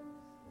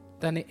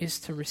than it is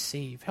to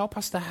receive. Help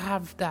us to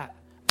have that.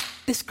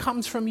 This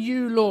comes from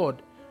you,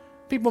 Lord.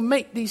 People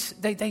make these,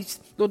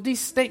 Lord, these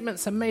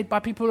statements are made by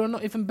people who are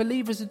not even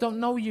believers, who don't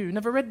know you,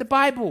 never read the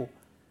Bible.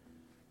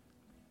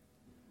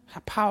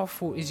 How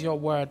powerful is your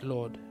word,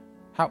 Lord?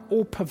 How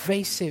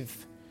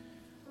all-pervasive,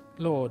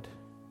 Lord,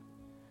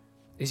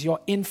 is your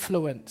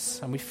influence.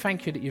 And we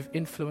thank you that you've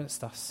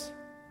influenced us.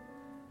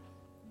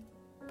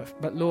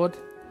 But Lord,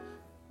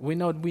 we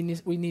know we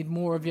need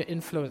more of your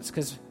influence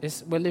because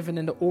we're living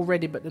in the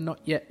already but the not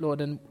yet,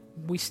 Lord. And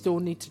we still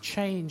need to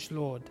change,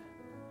 Lord.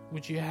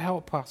 Would you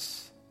help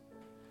us?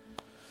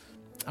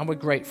 And we're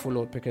grateful,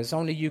 Lord, because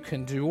only you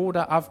can do all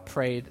that I've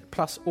prayed,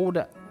 plus all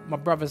that my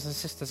brothers and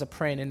sisters are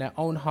praying in their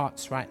own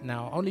hearts right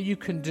now. Only you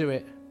can do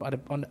it by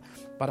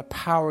the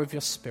power of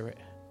your Spirit,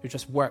 who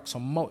just works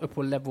on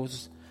multiple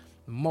levels,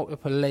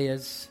 multiple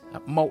layers,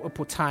 at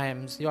multiple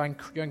times. You're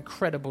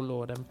incredible,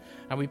 Lord,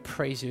 and we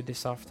praise you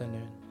this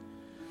afternoon.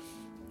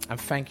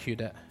 And thank you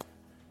that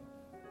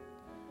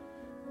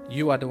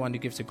you are the one who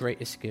gives the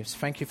greatest gifts.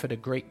 Thank you for the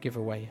great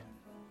giveaway.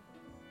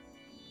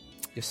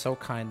 You're so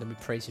kind, and we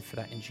praise you for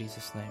that in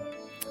Jesus' name.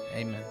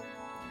 Amen.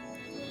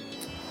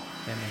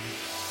 Amen.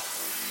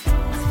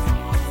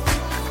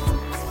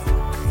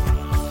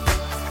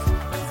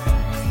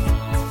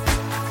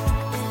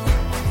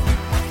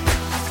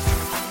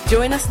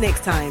 Join us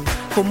next time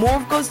for more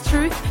of God's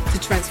truth to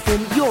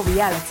transform your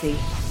reality.